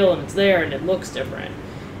concrete and real and it's there and it looks different.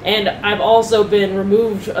 And I've also been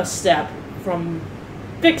removed a step from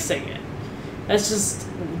fixing it. That's just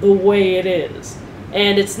the way it is.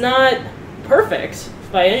 And it's not perfect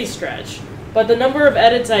by any stretch. But the number of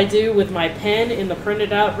edits I do with my pen in the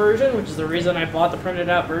printed out version, which is the reason I bought the printed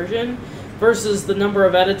out version, versus the number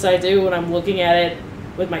of edits I do when I'm looking at it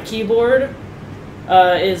with my keyboard,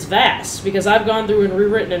 is vast. Because I've gone through and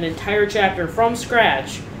rewritten an entire chapter from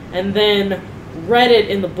scratch, and then read it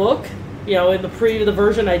in the book, in the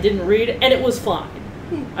version I didn't read, and it was fine.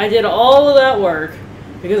 I did all of that work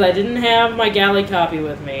because I didn't have my galley copy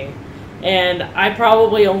with me, and I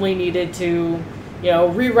probably only needed to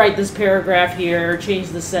rewrite this paragraph here, change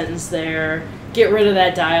the sentence there, get rid of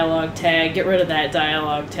that dialogue tag, get rid of that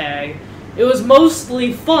dialogue tag. It was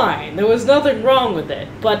mostly fine. There was nothing wrong with it.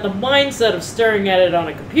 But the mindset of staring at it on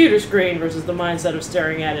a computer screen versus the mindset of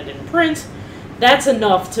staring at it in print, that's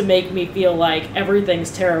enough to make me feel like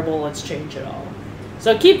everything's terrible, let's change it all.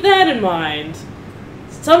 So keep that in mind.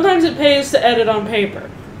 Sometimes it pays to edit on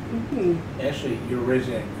paper. Mm-hmm. Actually, you're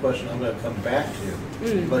raising a question I'm going to come back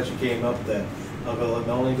to. I'm glad you came up with that. I'll let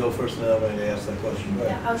Melanie go first, and then I'm going to ask that question.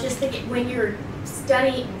 Yeah, I was just thinking, when you're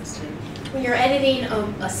when you're editing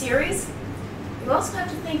a series, you also have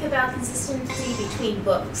to think about consistency between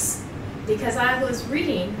books. Because I was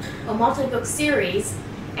reading a multi-book series,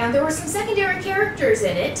 and there were some secondary characters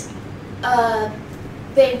in it.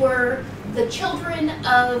 They were the children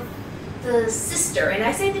of the sister, and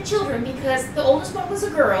I say the children because the oldest one was a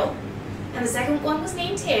girl, and the second one was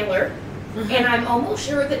named Taylor. And I'm almost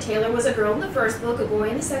sure that Taylor was a girl in the first book, a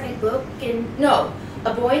boy in the second book,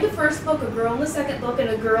 a boy in the first book, a girl in the second book, and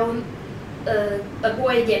a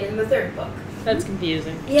boy again in the third book. That's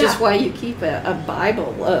confusing. Yeah. Just why you keep a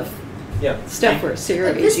Bible of stuff for a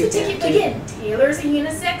series. But this particular, again, Taylor's a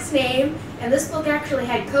unisex name, and this book actually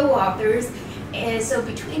had co-authors, and so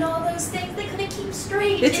between all those things, they couldn't keep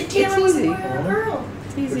straight if Taylor was a boy or a girl.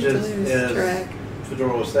 It's easy to lose track.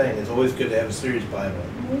 Fedora was saying, it's always good to have a series Bible,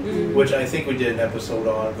 which I think we did an episode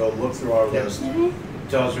on. Go look through our list. It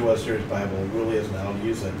tells you what a series Bible really is and how to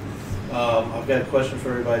use it. I've got a question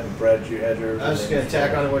for everybody. Brad, you had your... I was just going to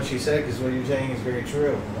tack on to what she said because what you're saying is very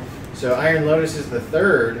true. So Iron Lotus is the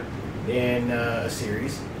third in a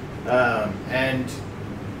series. And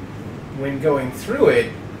when going through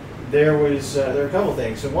it, there were a couple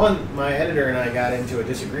things. So one, my editor and I got into a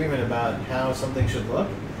disagreement about how something should look.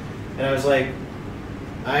 And I was like,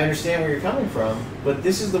 I understand where you're coming from, but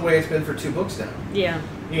this is the way it's been for 2 books now. Yeah.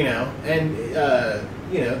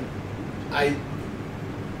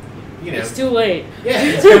 It's too late. Yeah,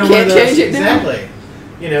 it's kind of one of those, change it exactly.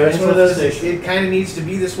 It's one of those. It kind of needs to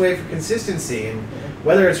be this way for consistency, and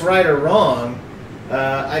whether it's right or wrong,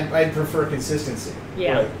 I'd prefer consistency.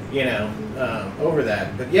 Yeah. Over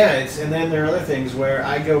that. But yeah, and then there are other things where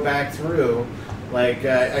I go back through, like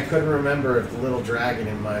I couldn't remember if the little dragon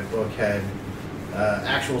in my book had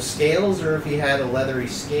actual scales or if he had a leathery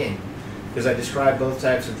skin, because I described both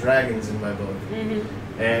types of dragons in my book.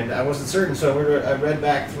 And I wasn't certain, so I read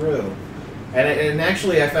back through, And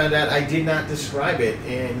actually, I found out I did not describe it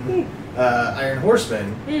in Iron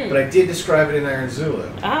Horseman, but I did describe it in Iron Zulu.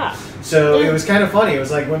 Ah. So it was kind of funny. It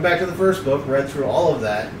was like, went back to the first book, read through all of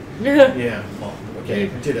that. Yeah, well, okay.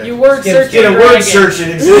 You word search Did a word search it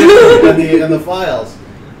exactly on the files.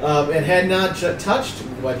 And had not touched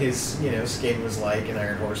what his skin was like in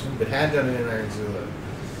Iron Horseman, but had done it in Iron Zulu.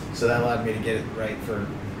 So that allowed me to get it right for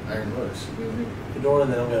Iron Horse. Fedora,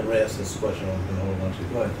 then I'm going to ask this question. I'm going to hold on to.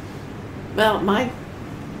 Go ahead. Well, my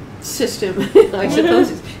system, I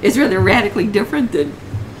suppose, is rather radically different than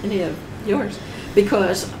any of yours,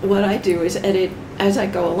 because what I do is edit as I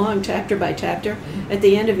go along, chapter by chapter. At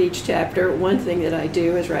the end of each chapter, one thing that I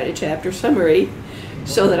do is write a chapter summary,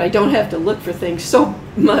 so that I don't have to look for things so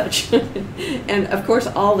much. And of course,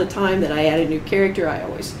 all the time that I add a new character, I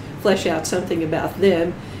always flesh out something about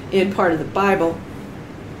them in part of the Bible.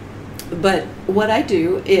 But what I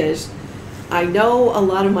do is, I know a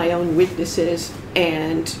lot of my own weaknesses,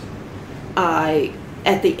 and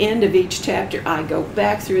at the end of each chapter, I go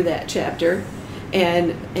back through that chapter,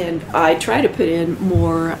 and I try to put in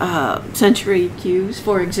more sensory cues,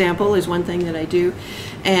 for example, is one thing that I do.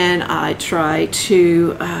 And I try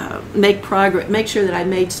to make sure that I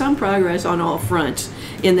made some progress on all fronts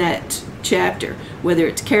in that chapter, whether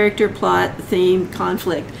it's character, plot, theme,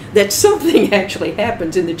 conflict, that something actually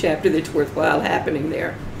happens in the chapter that's worthwhile happening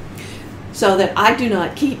there. So that I do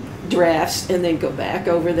not keep drafts and then go back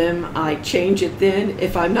over them. I change it then.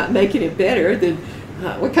 If I'm not making it better, then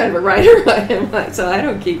what kind of a writer I am. So I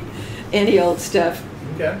don't keep any old stuff.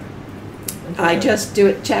 Okay. I just do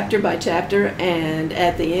it chapter by chapter, and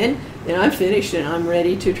at the end, then I'm finished and I'm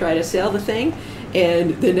ready to try to sell the thing.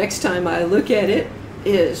 And the next time I look at it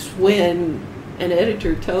is when an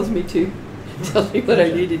editor tells me what I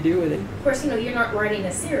need to do with it. Of course, you're not writing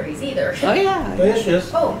a series either. Oh yeah. Yes,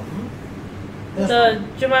 yes. Oh. The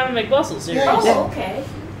Jemima McBustle series. Oh, okay.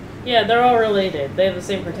 Yeah, they're all related. They have the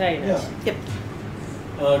same protagonist. Yeah.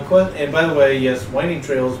 Yep. And by the way, yes, Winding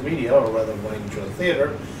Trails Media, or rather Winding Trails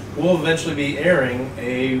Theater, will eventually be airing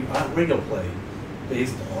a radio play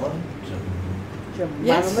based on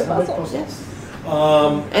Yes. McBustle. Yes.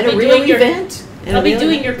 And a real event. I'll be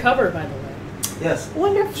doing your cover, by the way. Yes.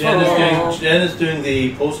 Wonderful. Jen is doing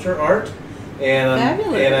the poster art, and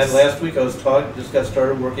Fabulous. Last week I was just got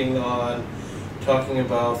started working on talking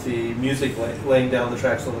about the music, laying down the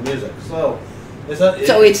tracks on the music. So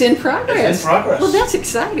it's in progress. It's in progress. Well, that's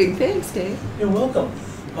exciting. Thanks, Dave. You're welcome.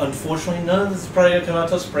 Unfortunately, none of this is probably going to come out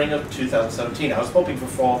until spring of 2017. I was hoping for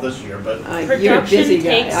fall this year, but you're a busy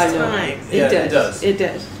guy. takes I know. time. It does. It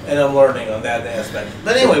does. And I'm learning on that aspect.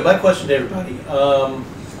 But anyway, my question to everybody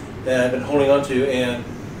that I've been holding on to, and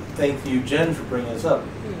thank you, Jen, for bringing this up.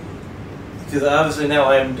 Because obviously now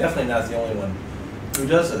I am definitely not the only one who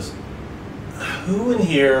does this. Who in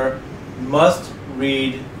here must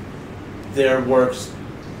read their works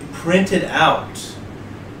printed out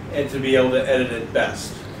and to be able to edit it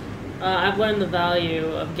best? I've learned the value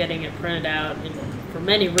of getting it printed out for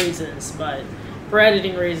many reasons, but for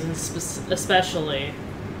editing reasons especially,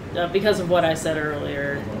 because of what I said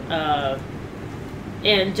earlier,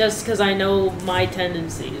 and just because I know my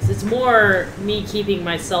tendencies. It's more me keeping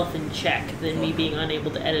myself in check than me being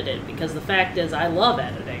unable to edit it, because the fact is I love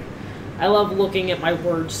editing. I love looking at my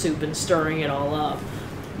word soup and stirring it all up.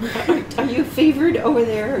 Are you fevered over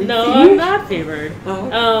there? No, I'm not fevered. Oh.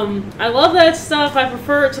 I love that stuff. I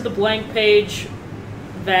prefer it to the blank page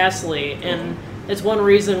vastly, and it's one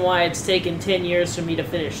reason why it's taken 10 years for me to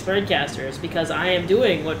finish Threadcasters, because I am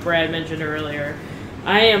doing what Brad mentioned earlier.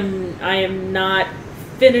 I am not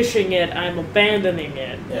finishing it, I'm abandoning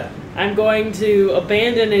it. Yeah. I'm going to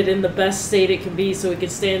abandon it in the best state it can be so it can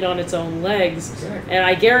stand on its own legs. Exactly. And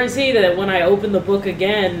I guarantee that when I open the book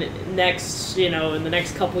again in the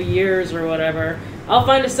next couple years or whatever, I'll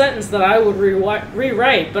find a sentence that I would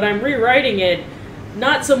rewrite, but I'm rewriting it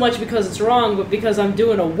not so much because it's wrong, but because I'm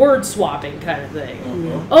doing a word swapping kind of thing.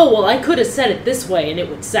 Mm-hmm. Oh, well, I could have said it this way and it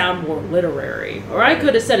would sound more literary. Or I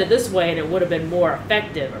could have said it this way and it would have been more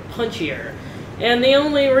effective or punchier. And the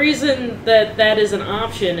only reason that is an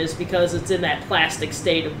option is because it's in that plastic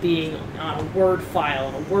state of being on a Word file,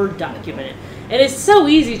 on a Word document. And it's so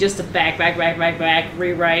easy just to back,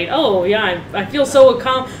 rewrite. Oh, yeah, I feel so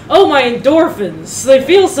oh, my endorphins, they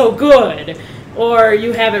feel so good. Or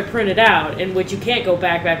you have it printed out, in which you can't go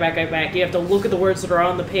back. You have to look at the words that are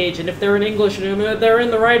on the page, and if they're in English and they're in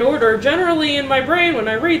the right order, generally in my brain when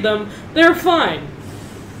I read them, they're fine.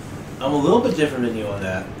 I'm a little bit different than you on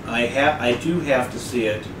that. I do have to see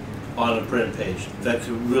it on a printed page that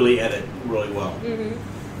could really edit really well.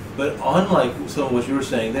 Mm-hmm. But unlike some of what you were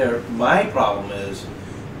saying there, my problem is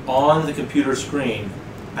on the computer screen,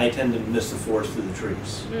 I tend to miss the forest through the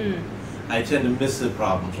trees. I tend to miss the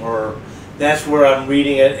problems, or that's where I'm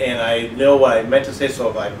reading it and I know what I meant to say, so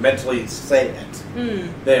if I mentally say it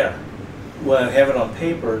there. When I have it on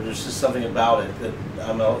paper, there's just something about it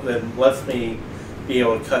that lets me be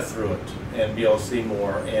able to cut through it and be able to see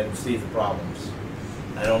more and see the problems.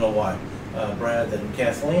 I don't know why. Brad, then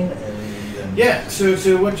Kathleen, and then... Yeah,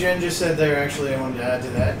 so what Jen just said there, actually, I wanted to add to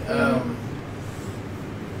that.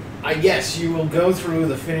 Yes, you will go through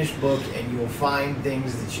the finished book and you will find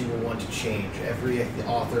things that you will want to change. Every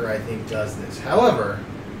author, I think, does this. However,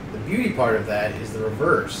 the beauty part of that is the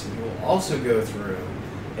reverse. You will also go through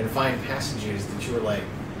and find passages that you were like,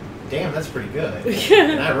 damn, that's pretty good.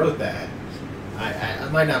 And I wrote that. I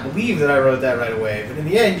might not believe that I wrote that right away, but in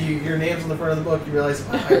the end, your name's on the front of the book, you realize,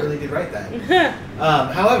 wow, I really did write that.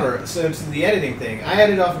 However, so to the editing thing, I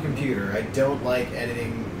edit off a computer. I don't like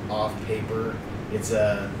editing off paper. It's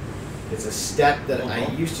a step that I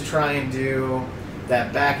used to try and do.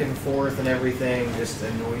 That back and forth and everything just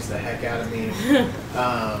annoys the heck out of me.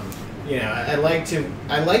 I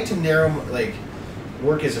like to narrow,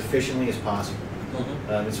 work as efficiently as possible.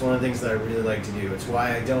 It's one of the things that I really like to do. It's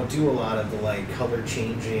why I don't do a lot of the color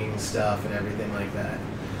changing stuff and everything like that.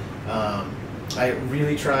 I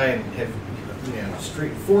really try and have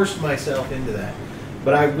forced myself into that.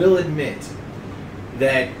 But I will admit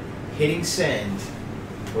that hitting send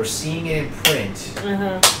or seeing it in print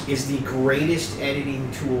is the greatest editing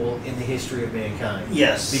tool in the history of mankind.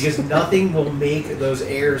 Yes. Because nothing will make those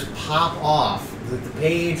errors pop off the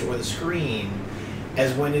page or the screen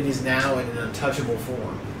as when it is now in an untouchable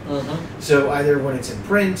form. So either when it's in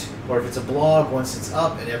print, or if it's a blog, once it's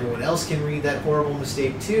up and everyone else can read that horrible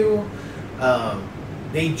mistake too,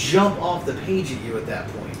 they jump off the page at you at that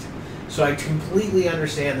point. So I completely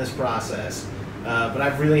understand this process, but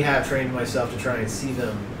I really have trained myself to try and see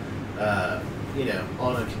them,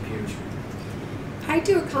 on a computer screen. I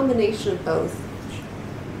do a combination of both.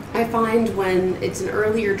 I find when it's an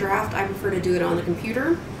earlier draft, I prefer to do it on the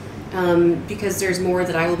computer. Because there's more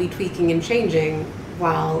that I will be tweaking and changing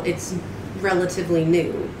while it's relatively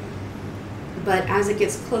new. But as it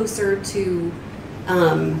gets closer to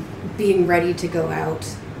being ready to go out,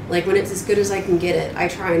 when it's as good as I can get it, I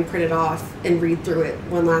try and print it off and read through it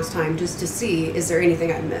one last time just to see, is there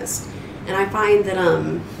anything I missed? And I find that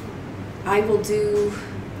I will do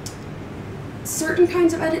certain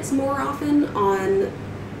kinds of edits more often on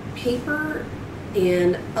paper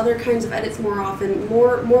and other kinds of edits more often,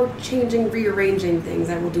 more changing, rearranging things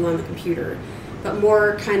I will do on the computer, but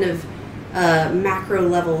more kind of macro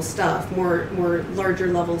level stuff, more larger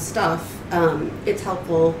level stuff. It's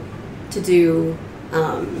helpful to do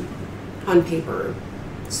on paper.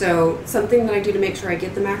 So something that I do to make sure I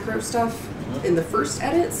get the macro stuff in the first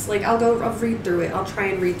edits, I'll read through it. I'll try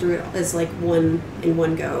and read through it as one in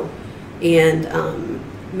one go, and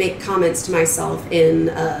make comments to myself in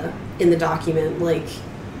the document,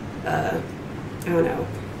 I don't know.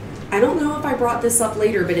 I don't know if I brought this up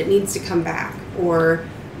later, but it needs to come back, or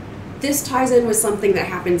this ties in with something that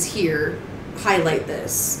happens here, highlight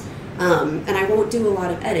this. And I won't do a lot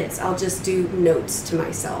of edits. I'll just do notes to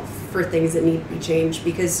myself for things that need to be changed,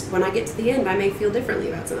 because when I get to the end, I may feel differently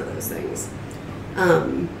about some of those things.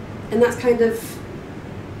 And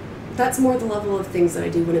that's more the level of things that I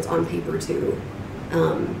do when it's on paper too.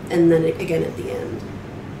 And then again at the end.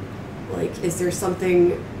 Is there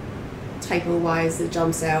something typo-wise that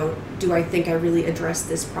jumps out? Do I think I really addressed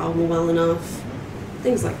this problem well enough?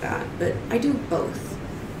 Things like that. But I do both.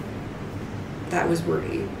 That was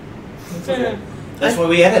wordy. Okay. That's why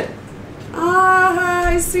we edit.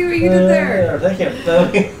 I see what you did there. Thank you.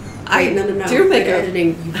 No. do make in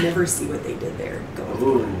editing, you never see what they did there. Go on.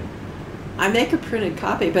 Ooh. I make a printed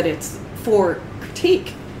copy, but it's for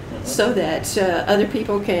critique, so that other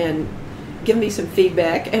people can give me some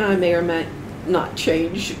feedback, and I may or may not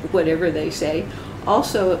change whatever they say.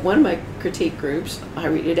 Also, at one of my critique groups, I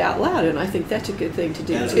read it out loud, and I think that's a good thing to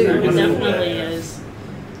do That's too. very It good. definitely is.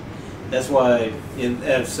 That's why,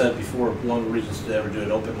 I've said before, one of the reasons to ever do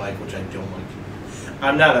an open mic, which I don't like.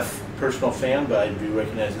 I'm not a personal fan, but I do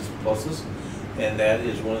recognize its pluses, and that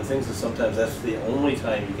is one of the things that sometimes that's the only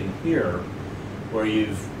time you can hear where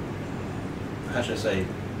you've, how should I say,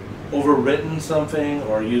 overwritten something,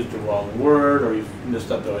 or used the wrong word, or you've messed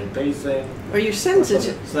up the right pacing. Or your sentence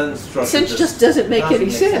Structure just doesn't make any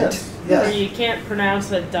sense. Or Yes. you can't pronounce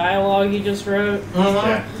that dialogue you just wrote.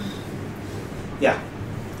 Yeah.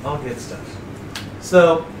 All good stuff.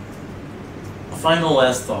 So, final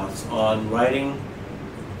last thoughts on writing,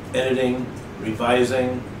 editing,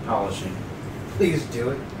 revising, polishing. Please do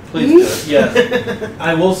it. Please do it. Yes.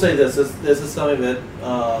 I will say this. This is something that,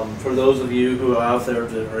 for those of you who are out there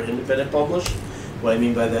that are independent published, what I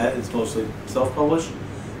mean by that is mostly self-published,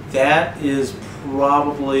 that is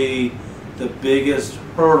probably the biggest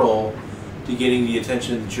hurdle to getting the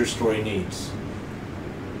attention that your story needs.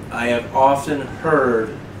 I have often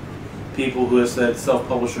heard people who have said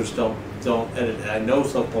self-publishers don't edit. And I know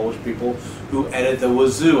self-published people who edit the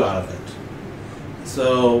wazoo out of it.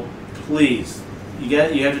 So please, you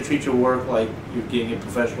have to treat your work like you're getting it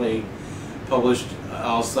professionally published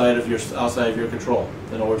outside of your control.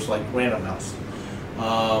 In other words, like Random House.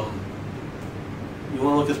 You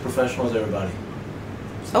want to look as professional as everybody.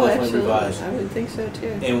 So Absolutely. Revise. I would think so too.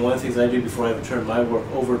 And one of the things I do before I ever turn my work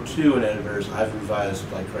over to an editor is I've revised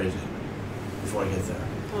like crazy before I get there.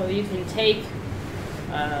 Well, you can take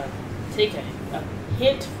a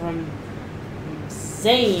hint from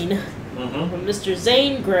Zane, from Mr.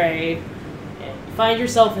 Zane Grey, and find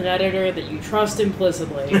yourself an editor that you trust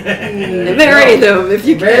implicitly. Marry them if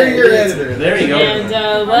you can. Marry your editor. There you go.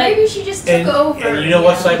 And Or maybe she just took over. And you know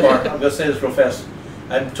what? Sidebar. I'm going to say this real fast.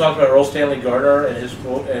 I'm talking about Earl Stanley Gardner and his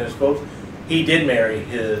quote. He did marry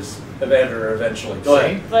his editor eventually. Go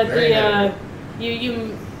ahead. But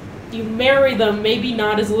you marry them, maybe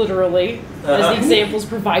not as literally as the examples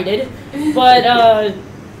provided, but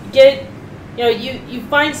you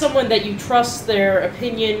find someone that you trust their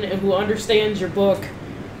opinion and who understands your book.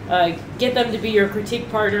 Get them to be your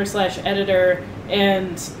critique partner / editor,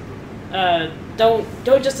 and don't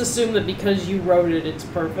just assume that because you wrote it, it's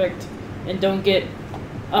perfect, and don't get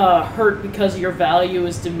hurt because your value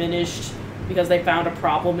is diminished because they found a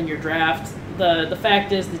problem in your draft. The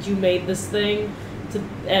fact is that you made this thing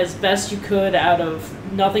as best you could out of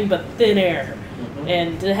nothing but thin air.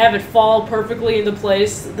 And to have it fall perfectly into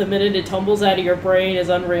place the minute it tumbles out of your brain is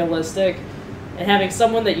unrealistic. And having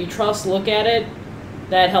someone that you trust look at it,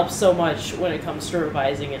 that helps so much when it comes to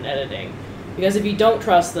revising and editing. Because if you don't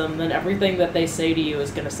trust them, then everything that they say to you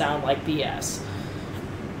is going to sound like BS.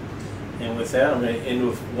 And with that, I'm going to end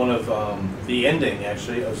with one of the ending,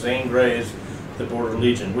 actually, of Zane Grey's The Border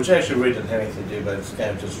Legion, which actually really didn't have anything to do, but it's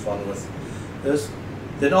kind of just fun with this.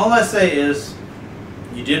 Then all I say is,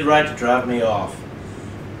 you did right to drive me off.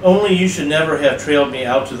 Only you should never have trailed me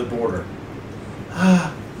out to the border.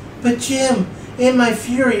 Ah, but Jim, in my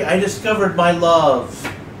fury, I discovered my love.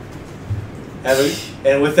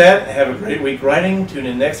 And with that, have a great week writing. Tune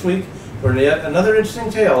in next week for yet another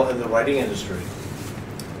interesting tale in the writing industry.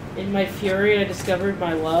 In my fury, I discovered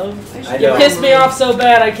my love. I You know. pissed me off so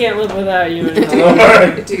bad, I can't live without you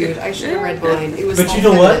anymore. Dude, I should have read mine. It was But all you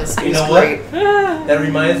know what? feminist. It You was know what? great. That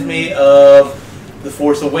reminds me of The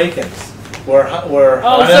Force Awakens, where Oh,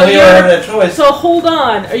 Han so and Leo have that choice. So hold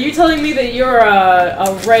on. Are you telling me that you're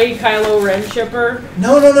a Rey Kylo Ren shipper?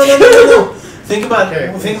 No. Think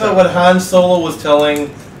about what Han Solo was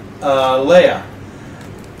telling Leia.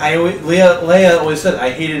 Leia always said,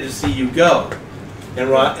 "I hated to see you go,"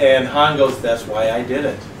 and Han goes, "That's why I did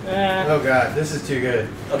it." Oh god, this is too good.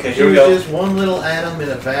 Okay, She here we was go. just one little atom in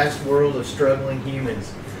a vast world of struggling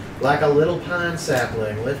humans, like a little pine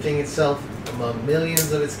sapling lifting itself among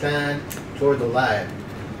millions of its kind toward the light.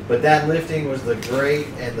 But that lifting was the great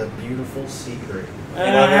and the beautiful secret.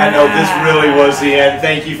 And I know this really was the end.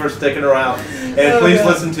 Thank you for sticking around. And please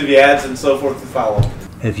listen to the ads and so forth to follow.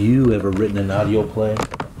 Have you ever written an audio play?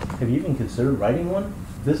 Have you even considered writing one?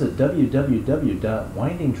 Visit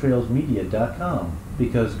www.windingtrailsmedia.com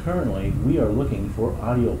because currently we are looking for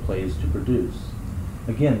audio plays to produce.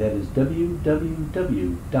 Again, that is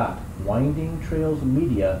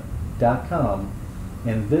www.windingtrailsmedia.com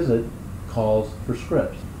and visit calls for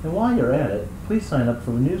scripts. And while you're at it, please sign up for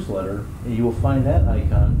the newsletter and you will find that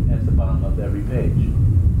icon at the bottom of every page.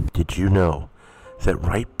 Did you know that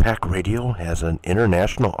Right Pack Radio has an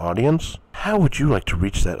international audience? How would you like to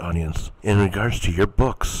reach that audience in regards to your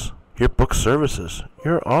books, your book services,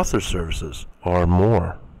 your author services, or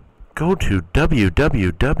more? Go to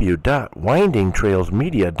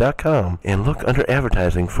www.windingtrailsmedia.com and look under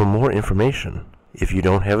advertising for more information. If you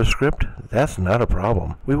don't have a script, that's not a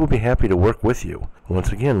problem. We will be happy to work with you.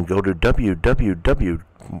 Once again, go to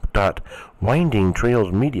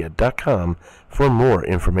www.windingtrailsmedia.com for more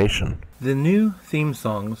information. The new theme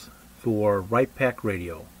songs for Right Pack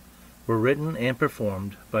Radio were written and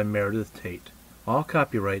performed by Meredith Tate. All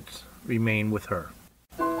copyrights remain with her.